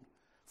food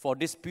for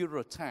this period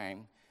of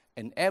time.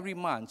 And every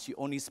month, she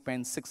only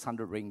spent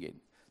 600 ringgit.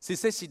 She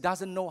says she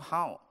doesn't know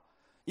how.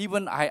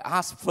 Even I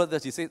asked further,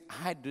 she said,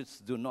 I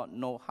just do not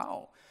know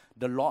how.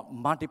 The Lord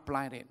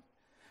multiplied it.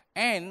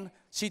 And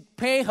she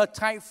paid her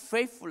tithe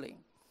faithfully.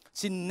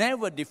 She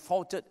never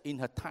defaulted in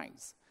her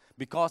tithes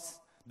because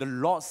the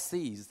Lord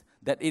sees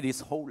that it is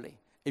holy.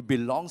 It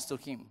belongs to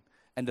Him.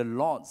 And the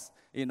Lord,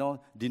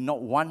 did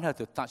not want her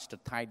to touch the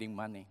tithing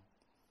money.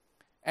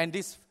 And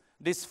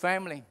this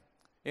family,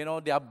 they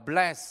are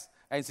blessed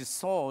and she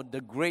saw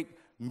the great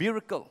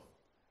miracle.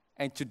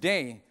 And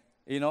today,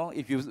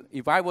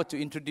 if I were to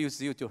introduce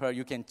you to her,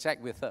 you can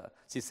check with her.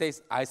 She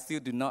says, I still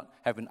do not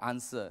have an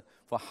answer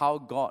for how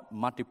God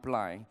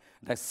multiplied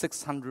that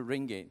 600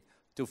 ringgit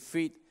to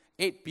feed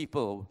 8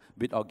 people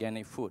with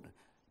organic food.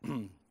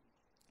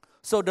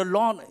 So the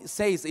Lord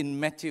says in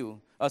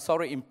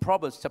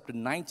Proverbs chapter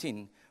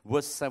 19,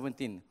 verse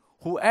 17,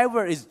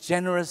 whoever is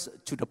generous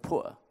to the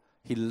poor,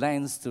 he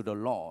lends to the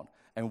Lord.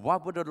 And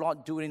what will the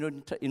Lord do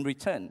in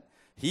return?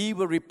 He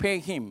will repay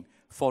him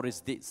for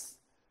his deeds.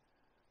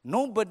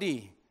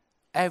 Nobody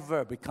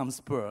ever becomes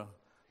poor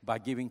by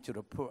giving to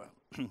the poor.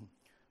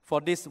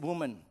 For this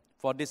woman,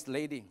 for this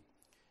lady,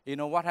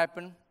 what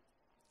happened?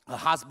 Her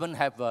husband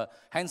have a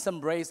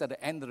handsome raise at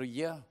the end of the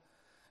year.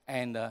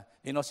 And,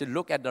 she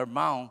looked at the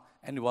amount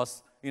and it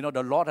was,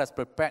 the Lord has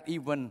prepared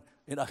even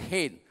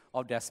ahead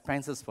of their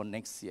expenses for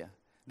next year.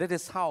 That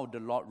is how the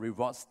Lord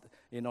rewards,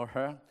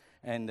 her.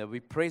 And we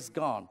praise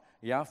God,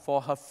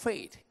 for her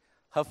faith.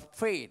 Her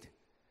faith.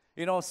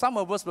 Some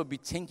of us will be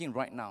thinking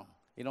right now,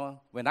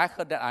 when I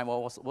heard that, I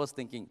was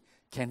thinking,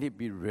 can it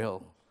be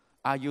real?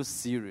 Are you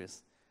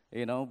serious?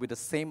 With the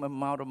same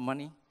amount of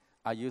money,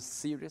 are you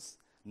serious?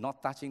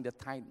 Not touching the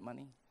tithe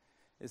money?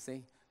 You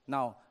see?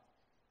 Now,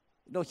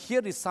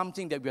 here is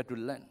something that we have to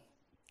learn.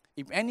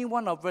 If any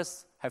one of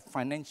us have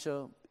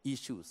financial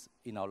issues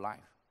in our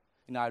life,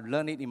 I've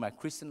learned it in my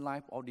Christian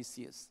life all these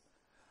years.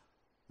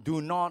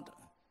 Do not,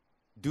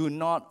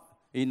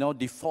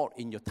 default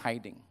in your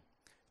tithing.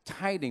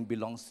 Tithing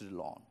belongs to the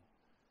Lord.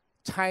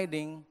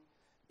 Tithing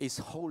is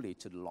holy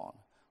to the Lord.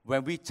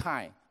 When we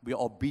tithe, we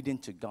are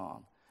obedient to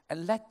God.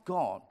 And let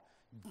God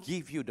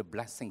give you the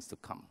blessings to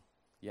come.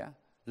 Yeah?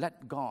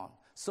 Let God.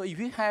 So if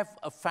you have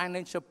a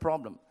financial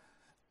problem,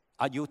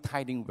 are you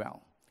tithing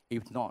well?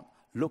 If not,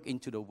 look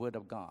into the Word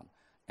of God.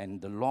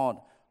 And the Lord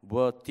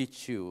will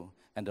teach you,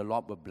 and the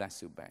Lord will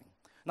bless you back.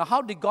 Now,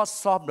 how did God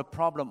solve the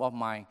problem of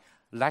my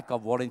lack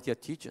of volunteer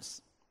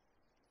teachers?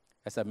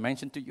 As I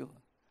mentioned to you,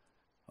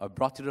 I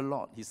brought to the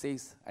Lord. He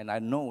says, and I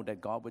know that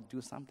God would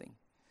do something.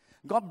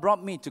 God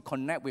brought me to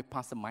connect with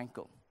Pastor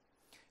Michael.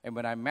 And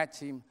when I met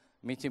him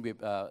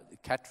with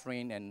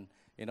Catherine, and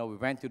we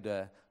went to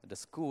the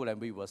school,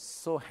 and we were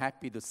so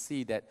happy to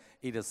see that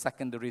it is a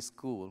secondary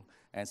school,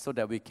 and so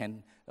that we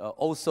can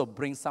also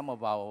bring some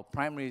of our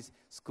primary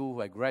school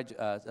who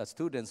are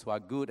students who are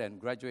good and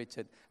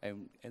graduated,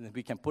 and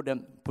we can put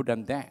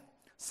them there.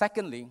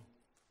 Secondly,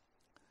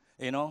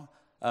 they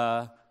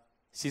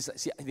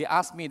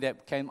asked me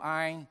that can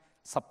I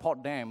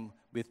support them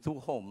with 2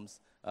 homes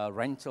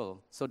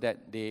rental, so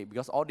that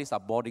because all these are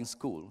boarding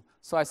school.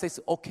 So I said,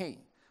 okay,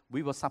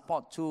 we will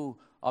support 2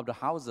 of the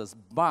houses,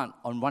 but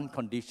on one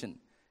condition.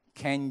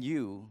 Can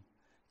you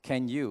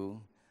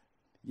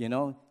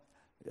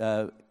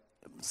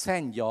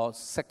send your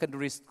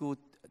secondary school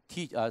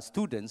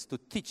students to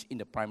teach in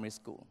the primary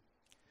school?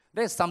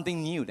 There's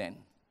something new then.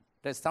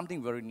 There's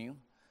something very new.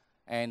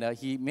 And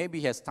he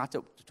has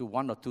started to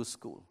 1 or 2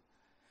 schools.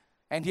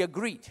 And he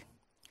agreed.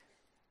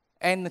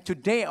 And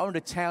today I want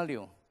to tell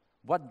you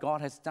what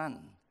God has done.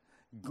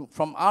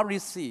 From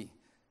REC,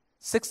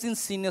 16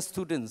 senior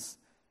students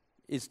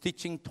is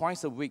teaching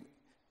twice a week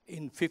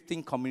in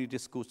 15 community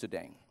schools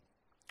today.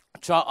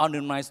 12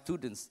 alumni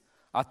students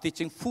are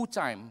teaching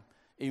full-time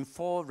in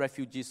 4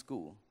 refugee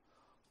schools.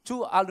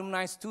 2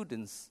 alumni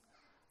students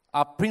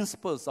are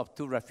principals of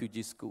 2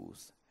 refugee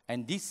schools.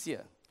 And this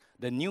year,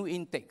 the new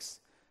intakes,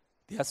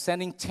 they are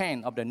sending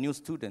 10 of the new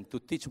students to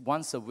teach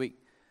once a week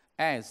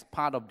as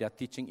part of their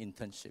teaching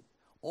internship.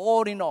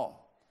 All in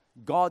all,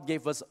 God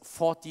gave us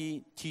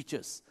 40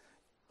 teachers,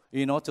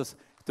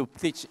 to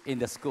teach in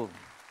the school.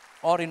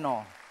 All in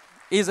all.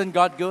 Isn't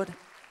God good?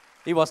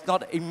 It was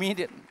not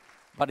immediate,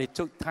 but it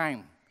took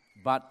time.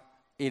 But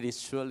it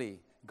is surely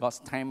God's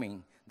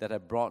timing that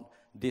had brought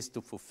this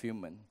to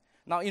fulfillment.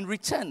 Now, in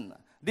return,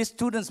 these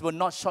students were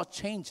not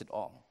shortchanged at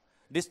all.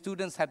 These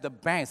students have the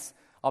best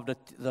of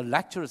the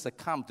lecturers that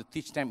come to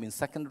teach them in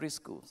secondary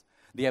schools.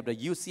 They have the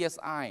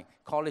UCSI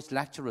college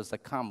lecturers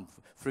that come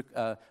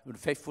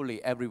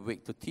faithfully every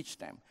week to teach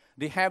them.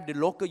 They have the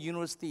local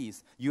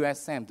universities,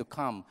 USM, to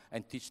come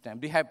and teach them.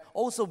 They have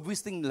also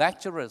visiting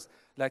lecturers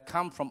that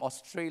come from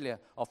Australia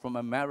or from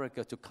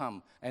America to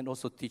come and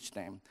also teach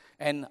them.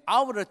 And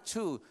out of the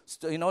 2,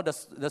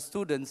 the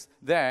students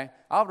there,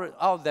 out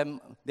of them,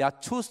 there are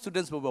 2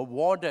 students who were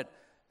awarded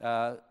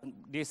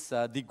this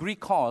degree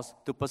course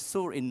to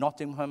pursue in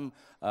Nottingham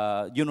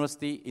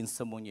University in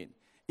Samoyed.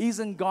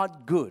 Isn't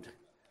God good?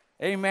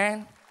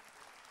 Amen?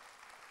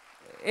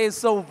 It's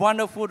so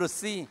wonderful to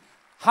see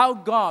how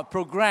God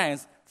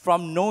progressed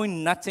from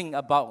knowing nothing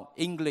about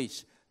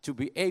English to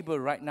be able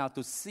right now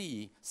to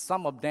see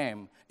some of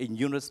them in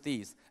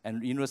universities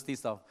and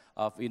universities of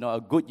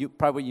good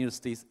private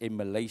universities in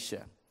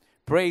Malaysia.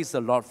 Praise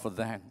the Lord for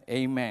that.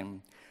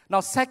 Amen.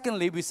 Now,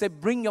 secondly, we say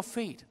bring your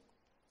faith.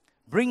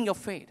 Bring your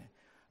faith.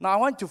 Now, I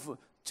want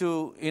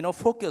to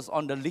focus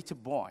on the little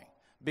boy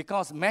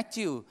because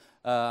Matthew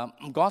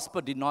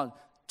Gospel did not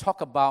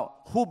talk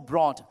about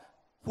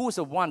who's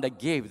the one that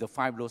gave the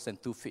 5 loaves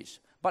and 2 fish.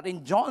 But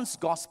in John's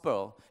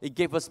Gospel, it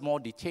gave us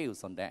more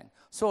details on that.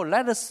 So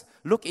let us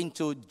look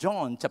into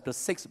John chapter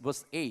 6,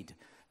 verse 8.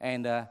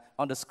 And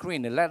on the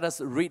screen, and let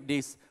us read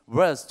this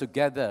verse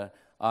together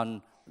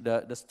on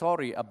the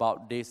story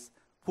about this,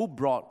 who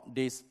brought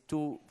these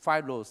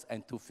 5 loaves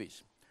and 2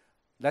 fish.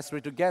 Let's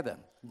read together.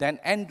 Then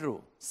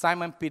Andrew,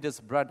 Simon Peter's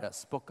brother,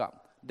 spoke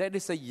up. There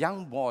is a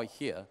young boy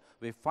here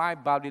with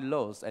 5 barley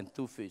loaves and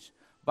 2 fish.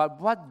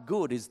 But what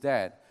good is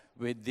that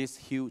with this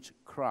huge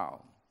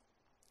crowd?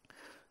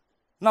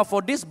 Now,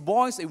 for this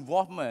boy's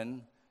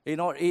involvement,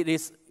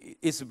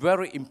 it's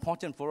very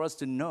important for us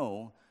to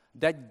know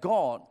that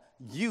God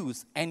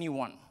used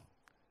anyone.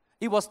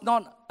 It was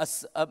not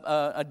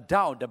a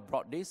doubt that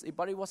brought this,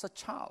 but it was a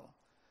child.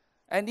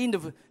 And in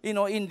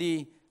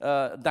the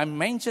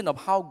dimension of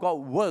how God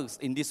works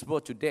in this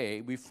world today,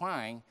 we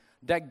find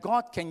that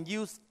God can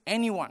use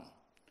anyone,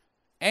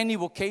 any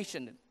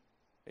vocation,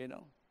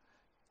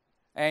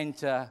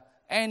 and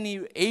any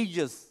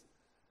ages,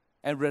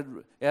 and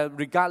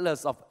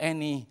regardless of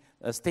any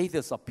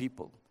status of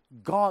people.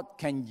 God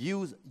can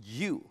use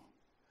you.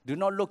 Do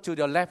not look to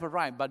your left or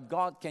right, but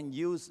God can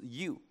use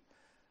you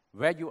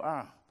where you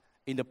are,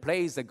 in the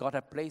place that God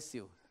has placed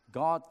you.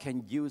 God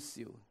can use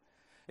you.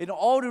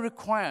 All you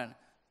require,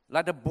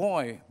 like the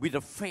boy with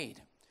the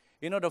faith.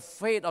 The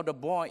faith of the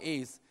boy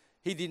is,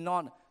 he did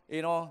not,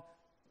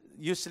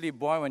 usually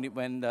boy,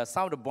 when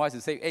some of the boys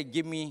will say, hey,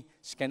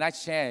 can I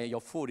share your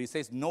food? He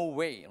says, no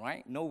way,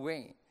 right? No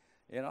way.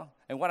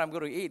 And what I'm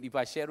going to eat if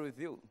I share it with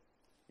you.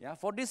 Yeah,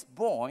 for this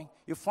boy,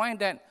 you find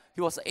that he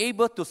was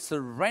able to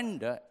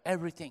surrender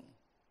everything.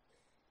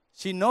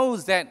 She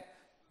knows that,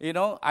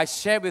 I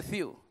share with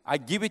you, I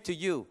give it to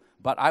you,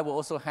 but I will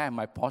also have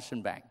my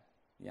portion back.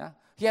 Yeah,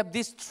 he had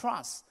this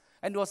trust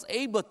and was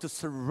able to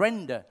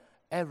surrender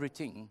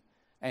everything,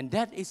 and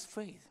that is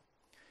faith.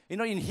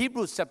 In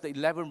Hebrews chapter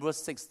 11,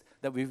 verse 6,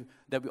 that we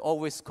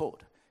always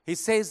quote, he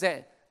says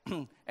that,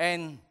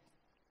 and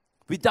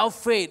without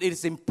faith, it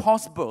is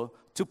impossible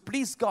to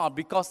please God,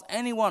 because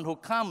anyone who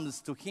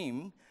comes to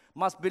him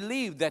must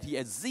believe that he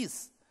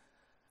exists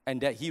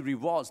and that he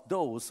rewards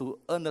those who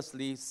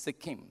earnestly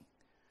seek him.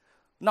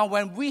 Now,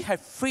 when we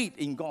have faith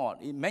in God,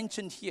 it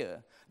mentioned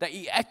here that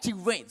it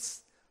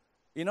activates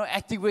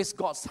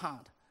God's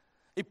heart.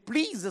 It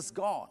pleases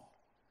God.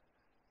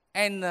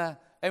 And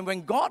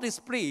when God is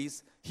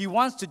pleased, he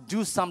wants to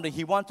do something.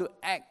 He wants to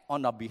act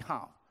on our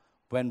behalf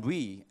when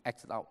we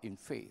act out in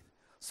faith.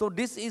 So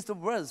this is the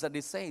verse that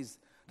it says.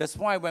 That's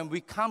why when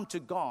we come to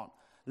God,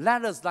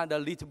 let us, like the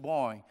little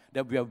boy,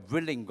 that we are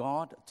willing,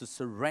 God, to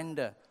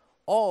surrender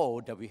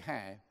all that we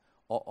have,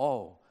 or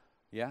all,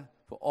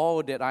 for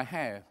all that I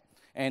have.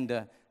 And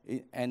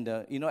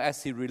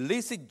as he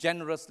released it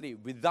generously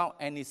without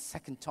any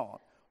second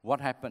thought, what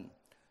happened?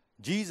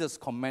 Jesus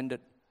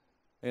commanded,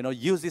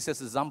 use this as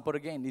an example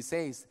again. He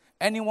says,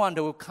 anyone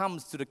who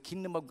comes to the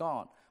kingdom of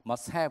God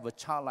must have a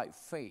childlike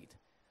faith.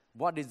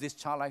 What is this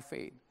childlike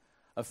faith?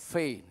 A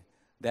faith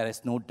that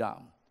has no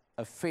doubt.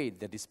 A faith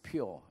that is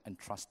pure and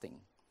trusting.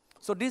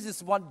 So this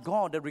is what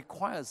God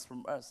requires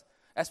from us.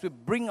 As we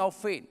bring our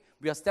faith,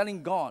 we are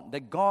telling God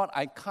that, God,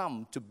 I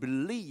come to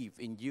believe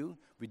in you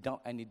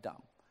without any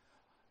doubt.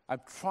 I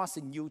trust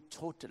in you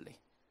totally.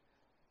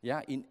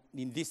 Yeah, in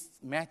this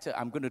matter,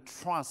 I'm going to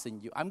trust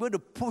in you. I'm going to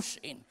push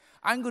in.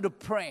 I'm going to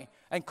pray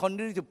and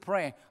continue to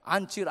pray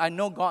until I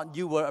know, God,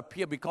 you will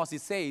appear, because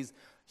it says,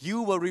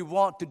 you will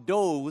reward to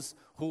those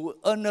who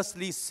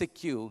earnestly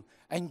seek you.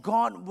 And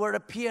God will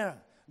appear.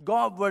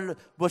 God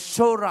will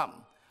show up.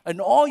 And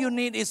all you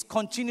need is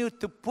continue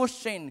to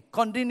push in.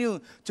 Continue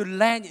to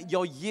let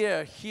your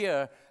ear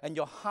hear and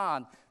your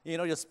heart,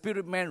 your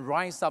spirit man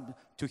rise up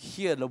to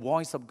hear the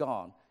voice of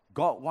God.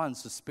 God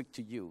wants to speak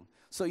to you.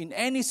 So in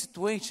any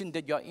situation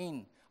that you're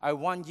in, I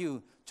want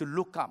you to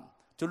look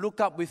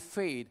up with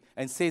faith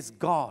and say,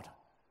 God,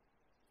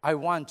 I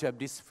want to have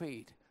this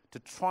faith, to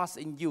trust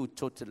in you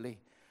totally,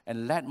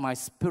 and let my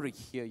spirit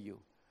hear you.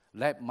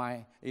 Let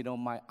my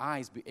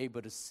eyes be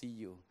able to see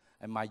you,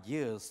 and my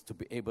ears to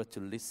be able to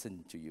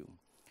listen to you.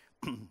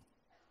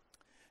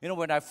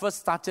 When I first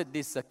started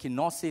this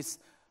Kenosis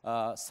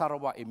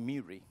Sarawak in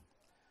Miri,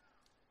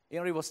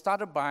 it was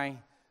started by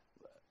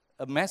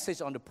a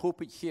message on the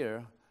pulpit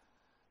here,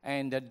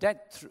 and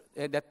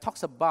that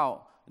talks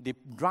about the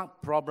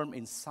drug problem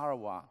in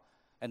Sarawak,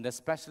 and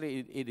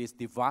especially it is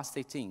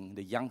devastating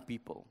the young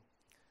people.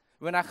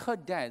 When I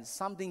heard that,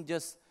 something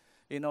just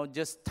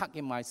stuck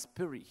in my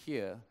spirit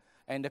here,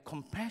 and the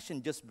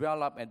compassion just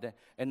welled up,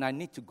 and I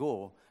need to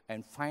go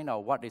and find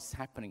out what is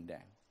happening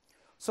there.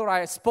 So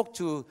I spoke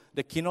to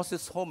the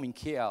Kenosis home in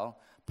KL,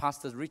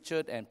 Pastor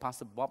Richard and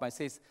Pastor Bob. I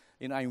says,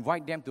 I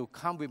invite them to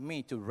come with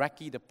me to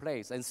recce the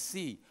place and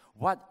see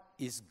what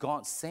is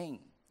God saying.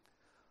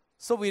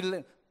 So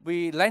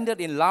we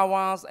landed in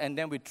Lawas, and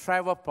then we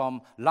traveled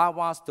from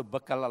Lawas to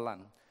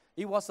Bekallalan.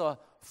 It was a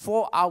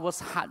 4 hours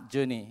hard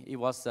journey. It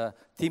was a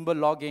timber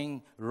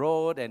logging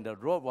road, and the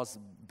road was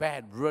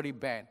bad, really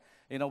bad.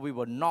 We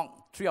were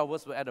knocked. 3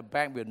 hours were at the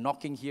back. We were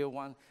knocking here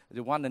one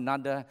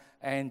another.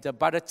 And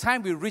by the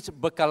time we reached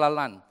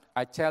Bekallalan,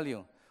 I tell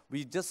you,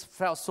 we just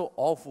felt so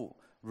awful,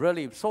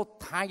 really so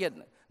tired.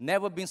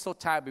 Never been so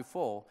tired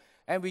before.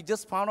 And we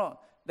just found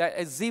out that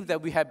as if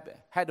that we had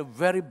a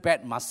very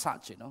bad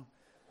massage,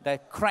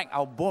 that cracked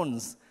our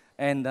bones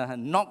and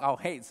knocked our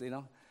heads,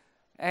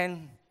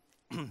 And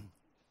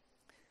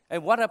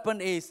and what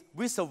happened is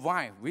we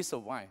survived.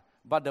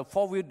 But the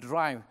four-wheel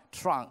drive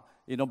truck,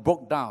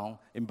 broke down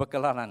in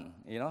Bekallalan,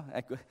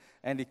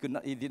 and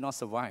it did not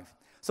survive.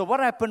 So what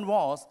happened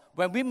was,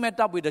 when we met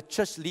up with the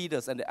church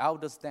leaders and the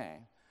elders there,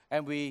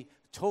 and we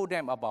told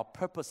them about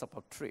purpose of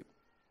our trip,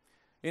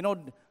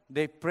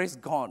 they praised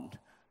God.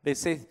 They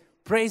said,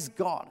 praise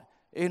God.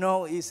 He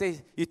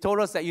told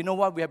us that,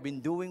 what we have been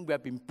doing? We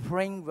have been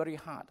praying very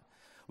hard.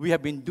 We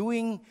have been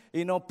doing,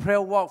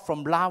 prayer walk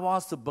from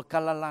Lawas to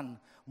Bekallalan.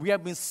 We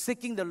have been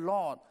seeking the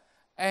Lord,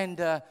 and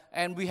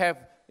we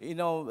have,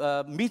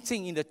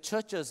 meeting in the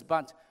churches,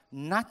 but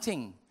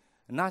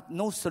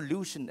no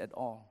solution at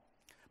all.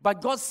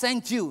 But God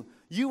sent you.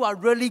 You are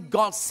really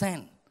God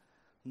sent.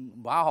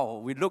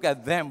 Wow, we look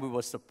at them, we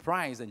were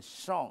surprised and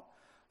shocked.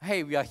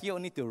 Hey, we are here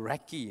only to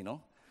recce,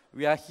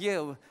 We are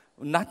here,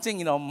 nothing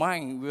in our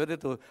mind, whether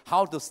to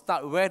how to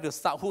start, where to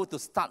start, who to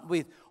start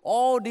with.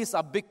 All these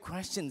are big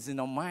questions in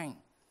our mind.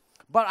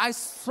 But I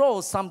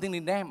saw something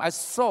in them. I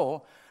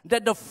saw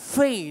that the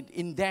faith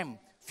in them,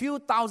 few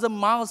thousand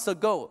miles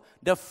ago,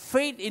 the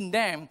faith in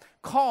them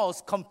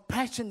caused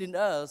compassion in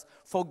us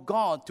for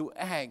God to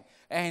act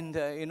and,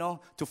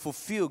 to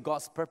fulfill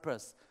God's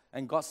purpose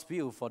and God's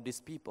will for these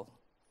people.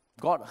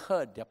 God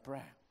heard their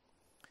prayer.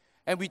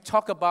 And we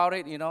talk about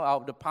it,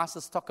 the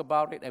pastors talk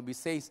about it, and we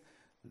say,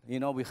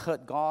 we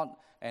heard God,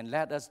 and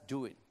let us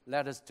do it.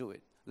 Let us do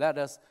it. Let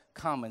us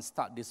come and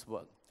start this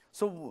work.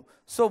 So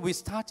we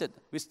started.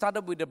 We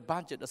started with a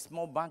budget, a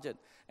small budget,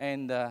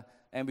 and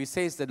we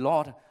says that,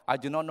 Lord, I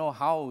do not know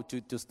how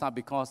to start,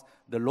 because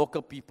the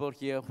local people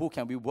here, who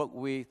can we work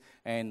with,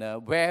 and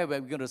where we're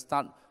going to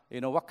start,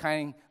 what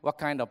kind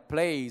of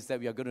place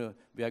that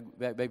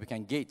where we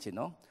can get,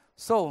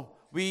 So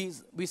we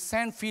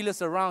send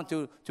feelers around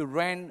to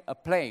rent a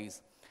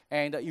place.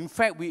 And in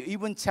fact, we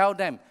even tell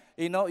them,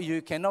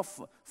 you cannot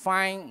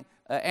find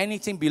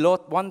anything below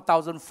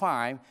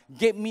 1,005.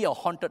 Get me a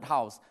haunted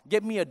house.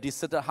 Get me a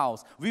deserted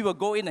house. We will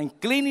go in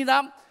and clean it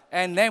up.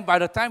 And then by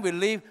the time we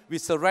leave, we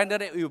surrender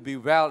it. It will be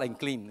well and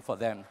clean for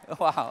them.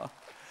 Wow.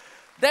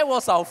 That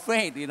was our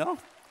faith,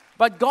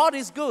 But God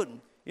is good.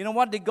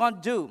 What did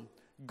God do?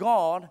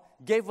 God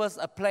gave us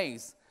a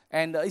place.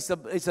 And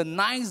it's a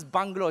nice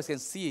bungalow, as you can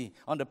see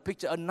on the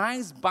picture, a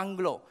nice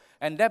bungalow.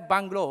 And that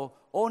bungalow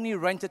only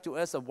rented to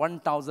us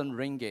 1,000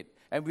 ringgit.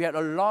 And we had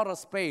a lot of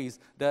space.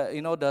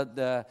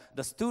 The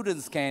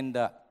students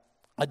can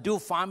do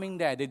farming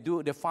there.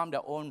 They farm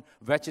their own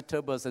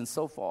vegetables and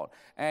so forth.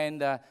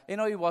 And,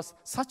 it was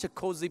such a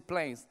cozy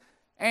place.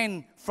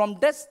 And from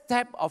that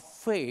step of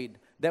faith,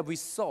 that we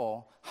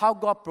saw how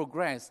God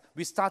progressed.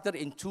 We started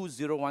in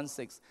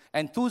 2016.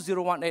 And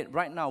 2018,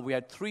 right now, we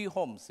have 3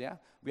 homes, yeah?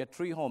 We have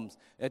 3 homes,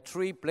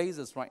 3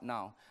 places right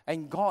now.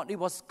 And God, it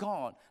was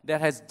God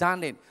that has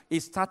done it.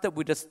 It started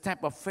with a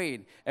step of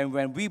faith. And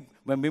when we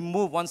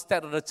move one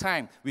step at a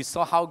time, we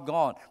saw how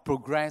God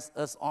progressed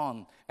us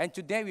on. And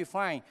today we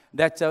find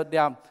that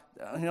there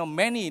are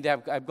many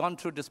that have gone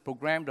through this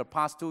program the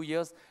past 2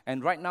 years,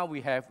 and right now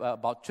we have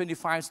about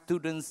 25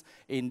 students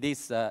in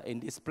this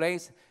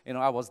place.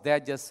 I was there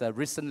just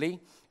recently,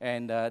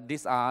 and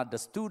these are the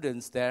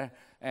students there.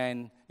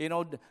 And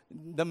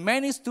the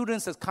many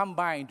students have come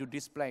by into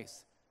this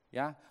place.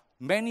 Yeah,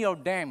 many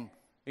of them,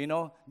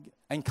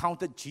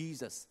 encountered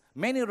Jesus.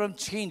 Many of them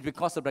changed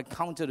because of the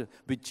encounter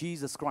with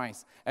Jesus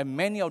Christ. And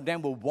many of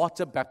them were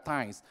water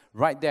baptized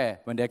right there.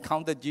 When they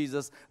encountered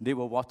Jesus, they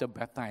were water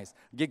baptized.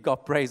 Give God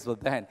praise for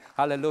that.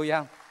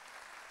 Hallelujah.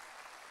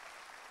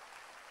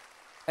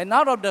 And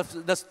out of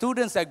the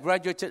students that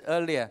graduated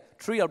earlier,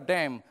 3 of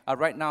them are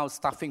right now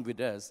staffing with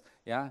us.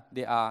 Yeah,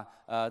 they are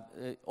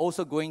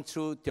also going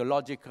through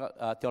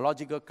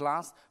theological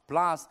class.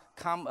 Plus,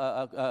 come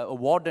a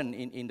warden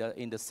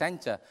in the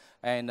center,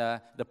 and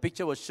the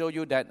picture will show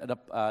you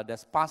that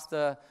there's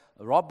Pastor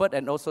Robert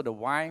and also the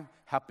wife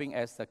helping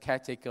as the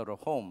caretaker of the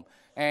home.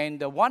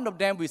 And one of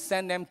them, we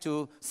send him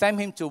to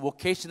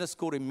vocational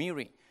school in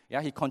Miri.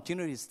 Yeah, he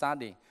continued his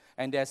study.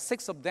 And there are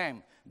 6 of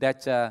them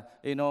that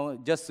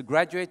just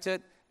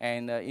graduated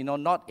and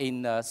not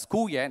in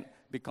school yet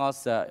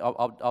because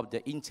of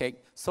the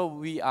intake. So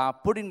we are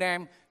putting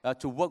them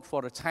to work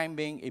for the time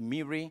being in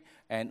Miri,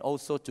 and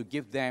also to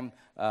give them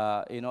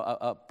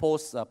a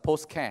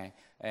post care,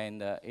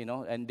 and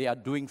and they are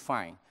doing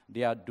fine.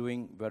 They are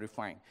doing very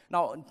fine.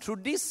 Now, through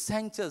these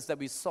centers that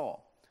we saw,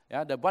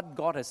 that what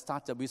God has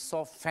started, we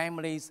saw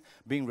families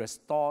being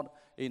restored,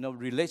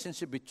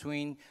 relationship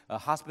between a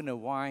husband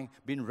and wife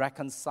being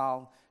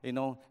reconciled,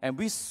 and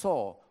we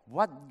saw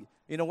what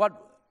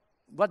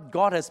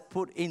God has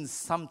put in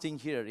something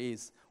here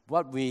is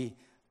what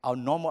our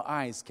normal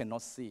eyes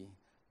cannot see,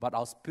 but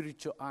our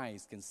spiritual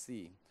eyes can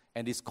see,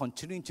 and is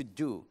continuing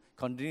to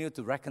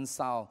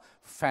reconcile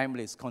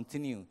families,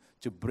 continue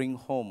to bring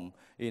home,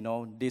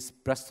 this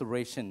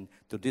restoration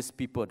to these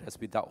people that's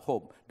without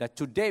hope. That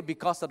today,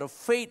 because of the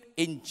faith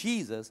in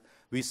Jesus,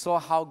 we saw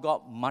how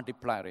God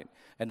multiplied it,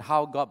 and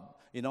how God,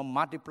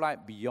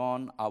 multiplied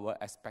beyond our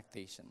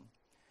expectation.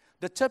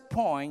 The third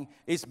point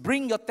is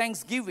bring your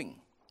thanksgiving.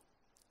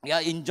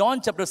 Yeah, in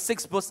John chapter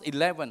 6, verse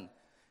 11,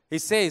 he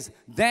says,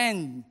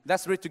 then,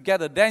 let's read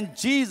together, then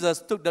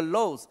Jesus took the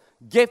loaves,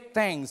 gave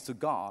thanks to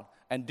God,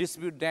 and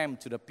distributed them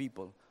to the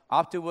people.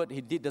 Afterward,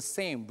 he did the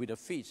same with the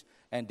fish,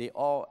 and they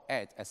all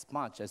ate as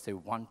much as they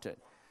wanted.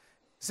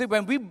 See,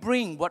 when we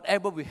bring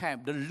whatever we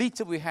have, the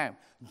little we have,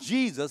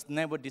 Jesus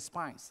never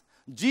despised.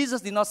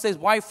 Jesus did not say,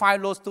 why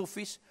 5 loaves, 2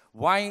 fish?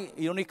 Why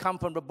it only come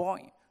from the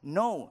boy?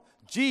 No,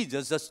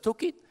 Jesus just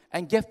took it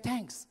and gave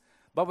thanks.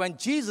 But when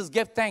Jesus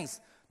gave thanks,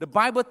 the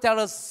Bible tells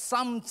us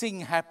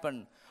something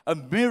happened. A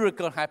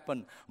miracle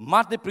happened.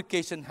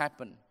 Multiplication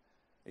happened.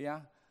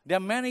 Yeah, there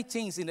are many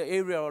things in the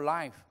area of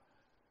life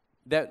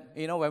that,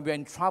 when we're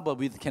in trouble,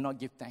 we cannot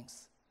give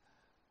thanks.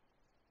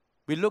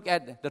 We look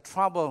at the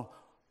trouble,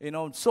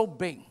 so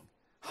big,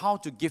 how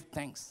to give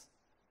thanks.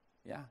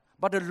 Yeah,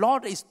 but the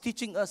Lord is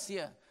teaching us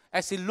here.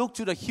 As he looked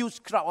to the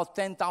huge crowd of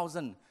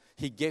 10,000,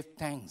 he gave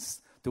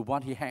thanks to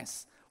what he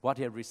has, what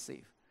he has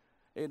received.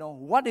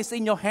 What is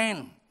in your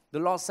hand? The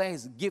Lord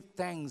says, give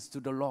thanks to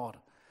the Lord,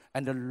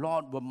 and the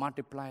Lord will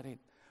multiply it.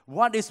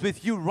 What is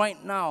with you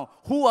right now?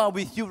 Who are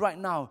with you right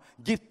now?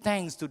 Give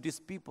thanks to these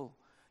people.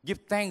 Give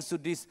thanks to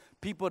these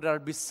people that are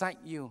beside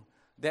you,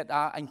 that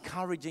are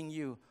encouraging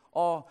you.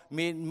 Or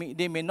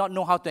they may not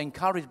know how to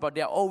encourage, but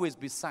they are always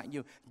beside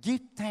you. Give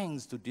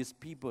thanks to these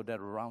people that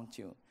are around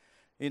you.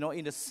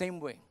 In the same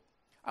way,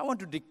 I want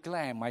to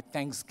declare my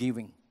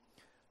thanksgiving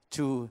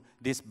to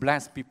these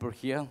blessed people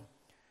here.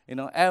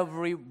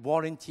 Every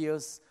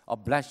volunteers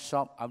of Blessed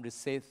Shop, I want to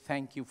say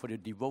thank you for your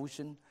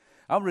devotion.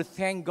 I want to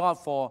thank God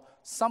for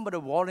some of the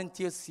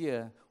volunteers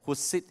here who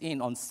sit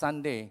in on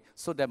Sunday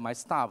so that my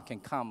staff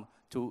can come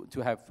to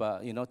have,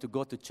 to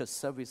go to church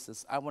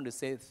services. I want to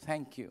say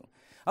thank you.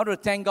 I want to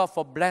thank God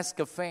for Blessed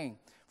Cafe,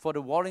 for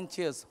the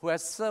volunteers who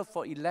have served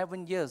for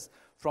 11 years,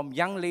 from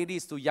young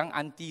ladies to young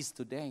aunties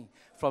today,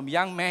 from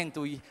young men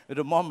to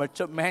the more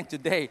mature men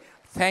today.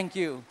 Thank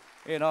you,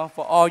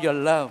 for all your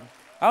love.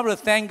 I want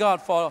to thank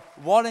God for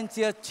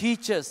volunteer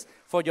teachers,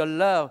 for your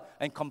love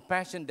and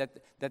compassion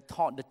that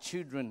taught the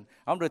children.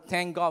 I want to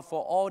thank God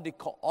for all the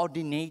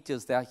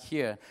coordinators that are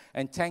here,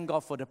 and thank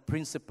God for the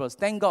principals.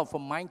 Thank God for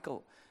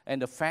Michael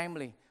and the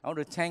family. I want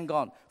to thank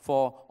God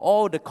for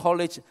all the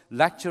college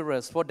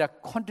lecturers, for their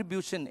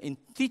contribution in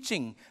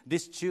teaching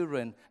these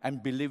children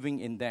and believing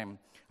in them.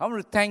 I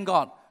want to thank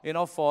God,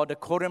 for the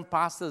Korean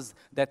pastors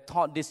that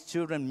taught these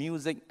children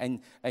music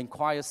and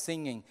choir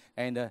singing.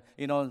 And,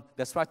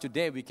 that's why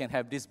today we can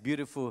have this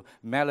beautiful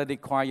melody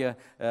choir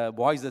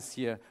voices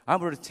here. I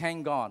want to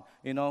thank God,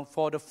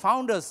 for the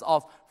founders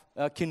of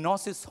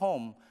Kenosis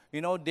Home, They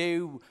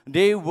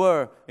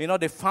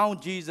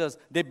found Jesus.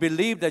 They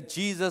believed that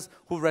Jesus,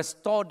 who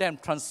restored them,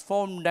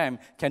 transformed them,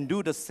 can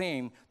do the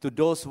same to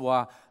those who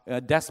are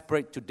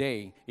desperate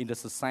today in the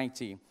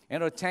society.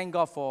 And I thank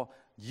God for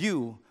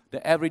you,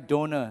 every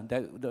donor,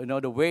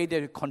 the way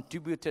that you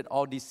contributed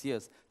all these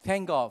years.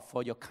 Thank God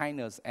for your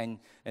kindness and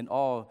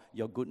all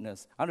your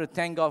goodness. I want to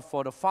thank God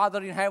for the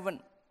Father in heaven.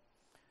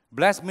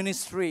 Blessed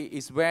Ministry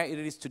is where it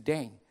is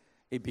today.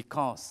 It's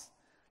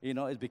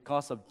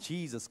because of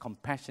Jesus'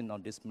 compassion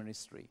on this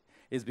ministry.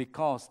 It's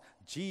because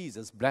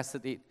Jesus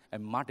blessed it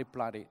and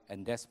multiplied it,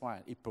 and that's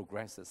why it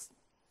progresses.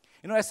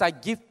 As I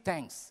give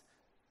thanks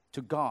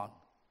to God,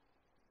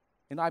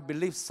 I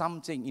believe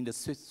something in the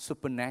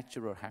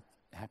supernatural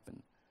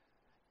happen.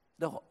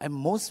 The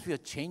atmosphere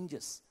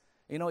changes.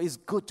 It's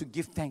good to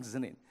give thanks,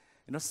 isn't it?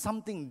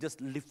 Something just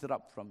lifted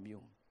up from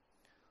you.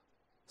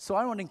 So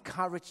I want to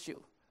encourage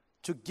you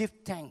to give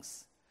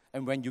thanks.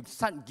 And when you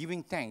start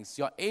giving thanks,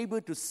 you're able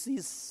to see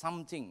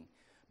something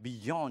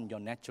beyond your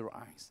natural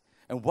eyes.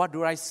 And what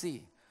do I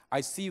see?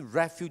 I see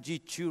refugee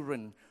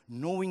children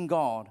knowing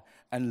God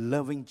and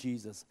loving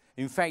Jesus.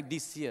 In fact,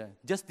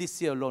 just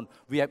this year alone,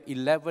 we have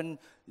 11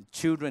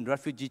 children,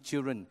 refugee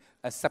children,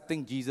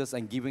 accepting Jesus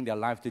and giving their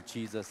life to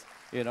Jesus,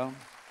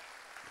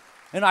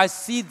 And I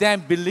see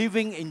them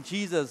believing in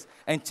Jesus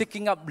and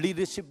taking up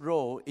leadership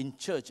role in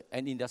church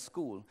and in their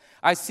school.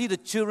 I see the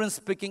children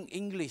speaking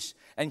English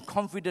and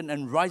confident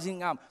and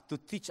rising up to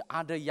teach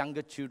other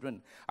younger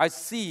children. I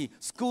see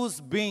schools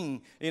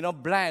being,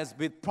 blessed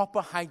with proper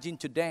hygiene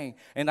today.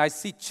 And I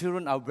see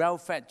children are well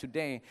fed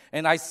today.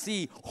 And I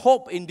see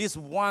hope in these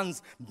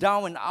once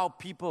down and out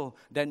people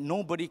that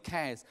nobody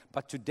cares.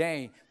 But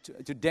today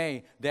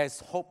there's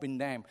hope in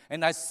them.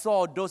 And I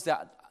saw those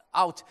that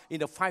out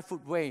in the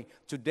 5-foot way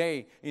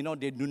today,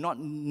 they do not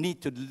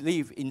need to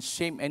live in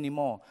shame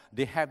anymore.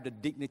 They have the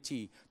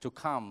dignity to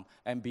come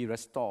and be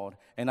restored.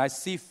 And I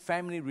see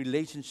family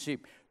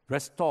relationship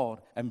restored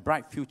and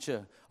bright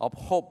future of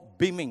hope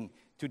beaming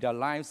to their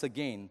lives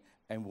again.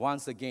 And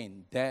once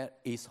again, there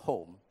is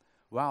hope.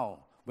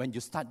 Wow, when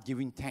you start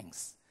giving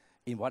thanks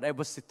in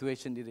whatever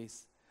situation it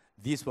is,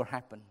 this will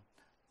happen.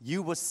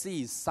 You will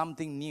see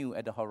something new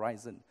at the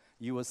horizon.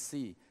 You will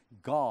see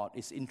God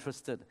is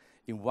interested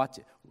in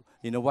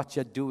what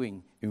you're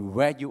doing, in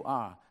where you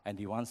are, and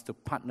He wants to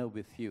partner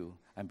with you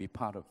and be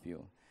part of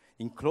you.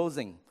 In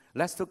closing,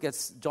 let's look at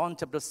John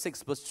chapter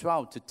 6, verse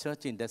 12 to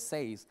 13 that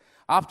says,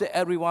 after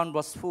everyone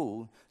was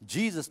full,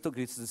 Jesus took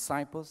His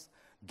disciples,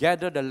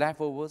 gathered the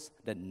leftovers,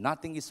 that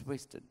nothing is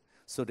wasted.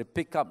 So they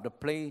picked up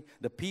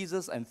the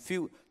pieces and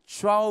filled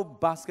 12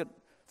 baskets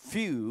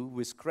filled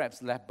with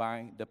scraps left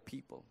by the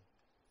people.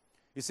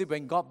 You see,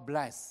 when God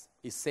bless,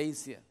 it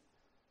says here,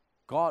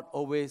 God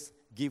always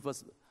gives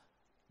us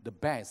the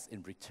best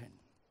in return.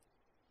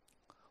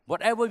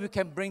 Whatever you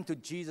can bring to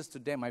Jesus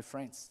today, my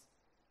friends,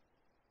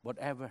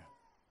 whatever,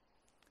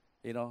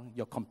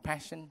 your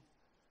compassion,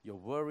 your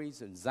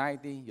worries,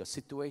 anxiety, your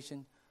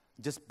situation,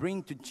 just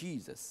bring to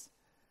Jesus,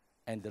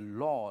 and the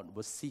Lord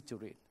will see to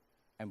it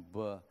and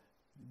will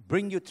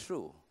bring you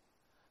through,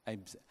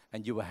 and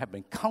you will have an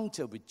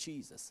encounter with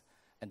Jesus,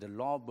 and the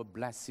Lord will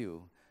bless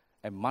you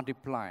and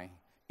multiply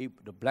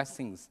the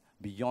blessings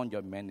beyond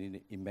your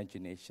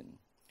imagination.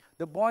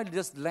 The boy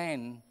just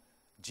lent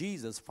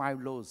Jesus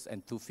 5 loaves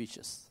and 2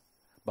 fishes.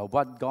 But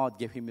what God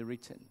gave him in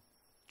return?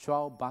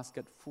 12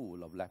 baskets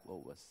full of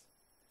leftovers.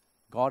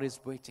 God is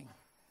waiting.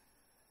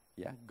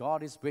 Yeah,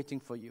 God is waiting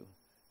for you.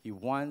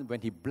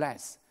 When He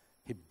bless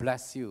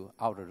you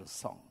out of the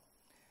song.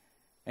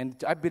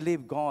 And I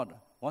believe God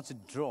wants to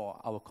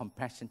draw our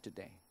compassion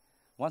today.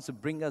 Wants to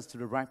bring us to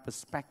the right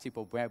perspective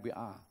of where we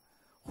are.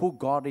 Who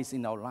God is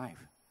in our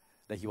life.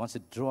 That He wants to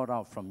draw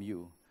out from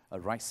you a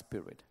right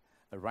spirit,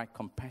 a right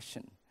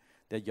compassion,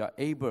 that you are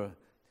able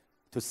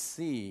to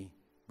see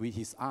with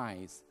His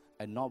eyes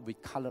and not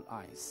with colored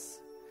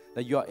eyes,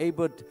 that you are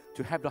able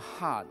to have the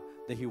heart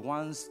that He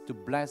wants to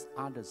bless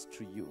others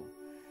through you.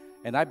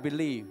 And I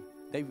believe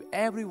that if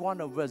every one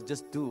of us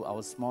just do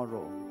our small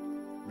role,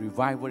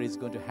 revival is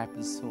going to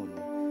happen soon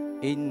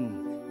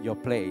in your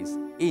place,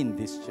 in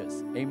this church.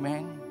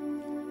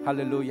 Amen.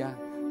 Hallelujah.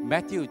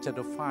 Matthew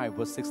chapter 5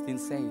 verse 16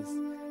 says,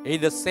 in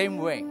the same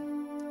way,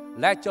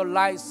 let your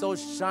light so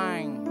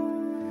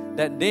shine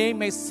that they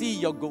may see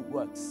your good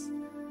works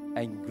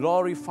and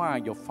glorify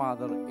your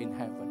Father in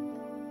heaven.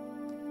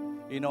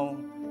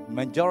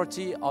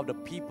 Majority of the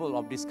people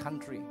of this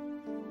country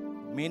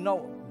may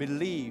not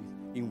believe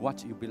in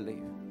what you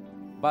believe,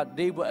 but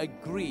they will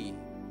agree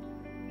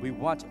with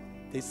what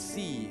they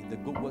see, the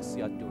good works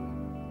you are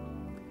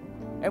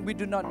doing. And we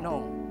do not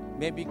know.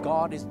 Maybe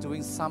God is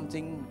doing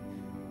something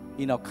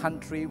in our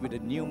country with a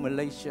new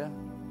Malaysia,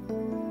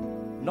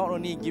 not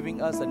only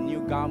giving us a new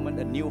government,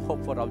 a new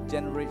hope for our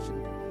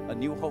generation, a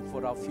new hope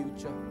for our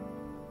future,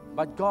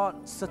 but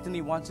God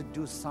certainly wants to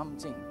do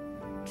something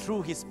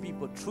through His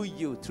people, through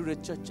you, through the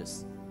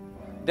churches,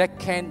 that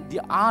can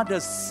the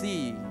others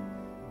see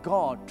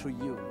God through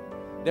you.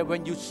 That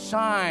when you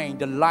shine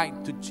the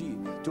light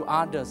to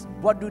others,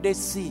 what do they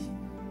see?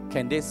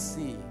 Can they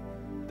see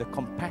the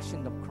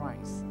compassion of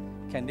Christ?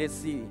 can they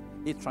see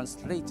it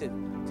translated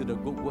to the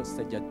good works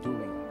that you're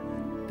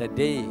doing? That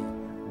they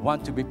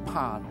want to be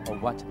part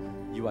of what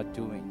you are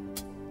doing.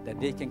 That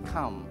they can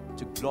come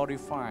to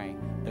glorify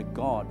the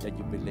God that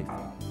you believe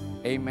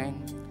in.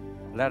 Amen.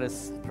 Let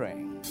us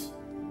pray.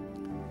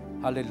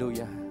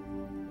 Hallelujah.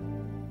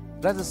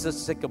 Let us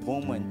just take a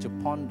moment to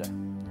ponder.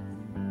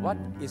 What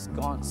is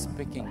God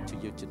speaking to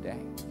you today?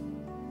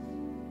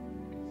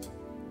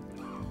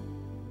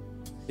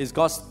 Is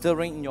God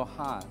stirring in your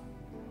heart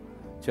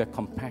to have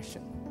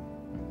compassion?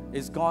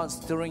 Is God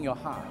stirring your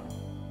heart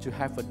to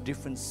have a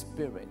different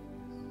spirit,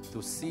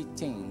 to see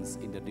things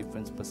in a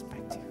different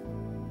perspective?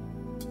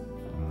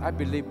 I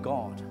believe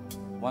God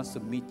wants to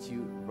meet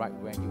you right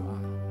where you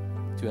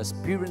are, to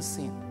experience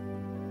Him,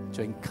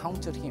 to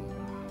encounter Him,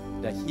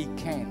 that He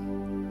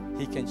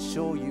can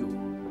show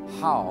you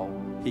how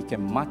He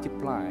can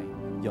multiply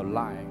your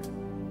life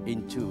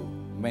into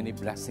many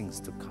blessings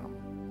to come.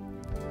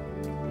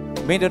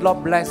 May the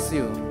Lord bless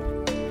you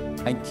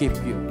and keep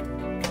you.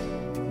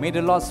 May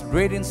the Lord's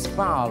radiant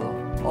smile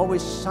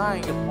always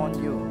shine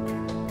upon you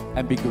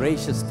and be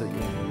gracious to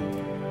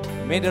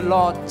you. May the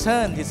Lord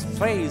turn His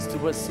face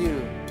towards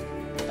you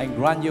and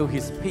grant you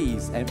His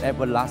peace and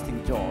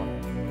everlasting joy.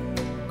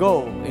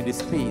 Go in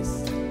this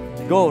peace,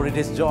 go in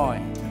this joy,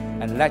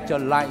 and let your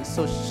light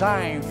so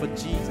shine for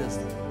Jesus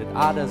that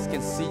others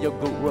can see your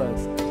good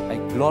works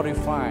and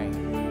glorify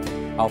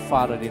our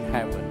Father in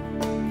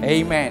heaven.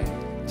 Amen.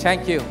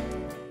 Thank you.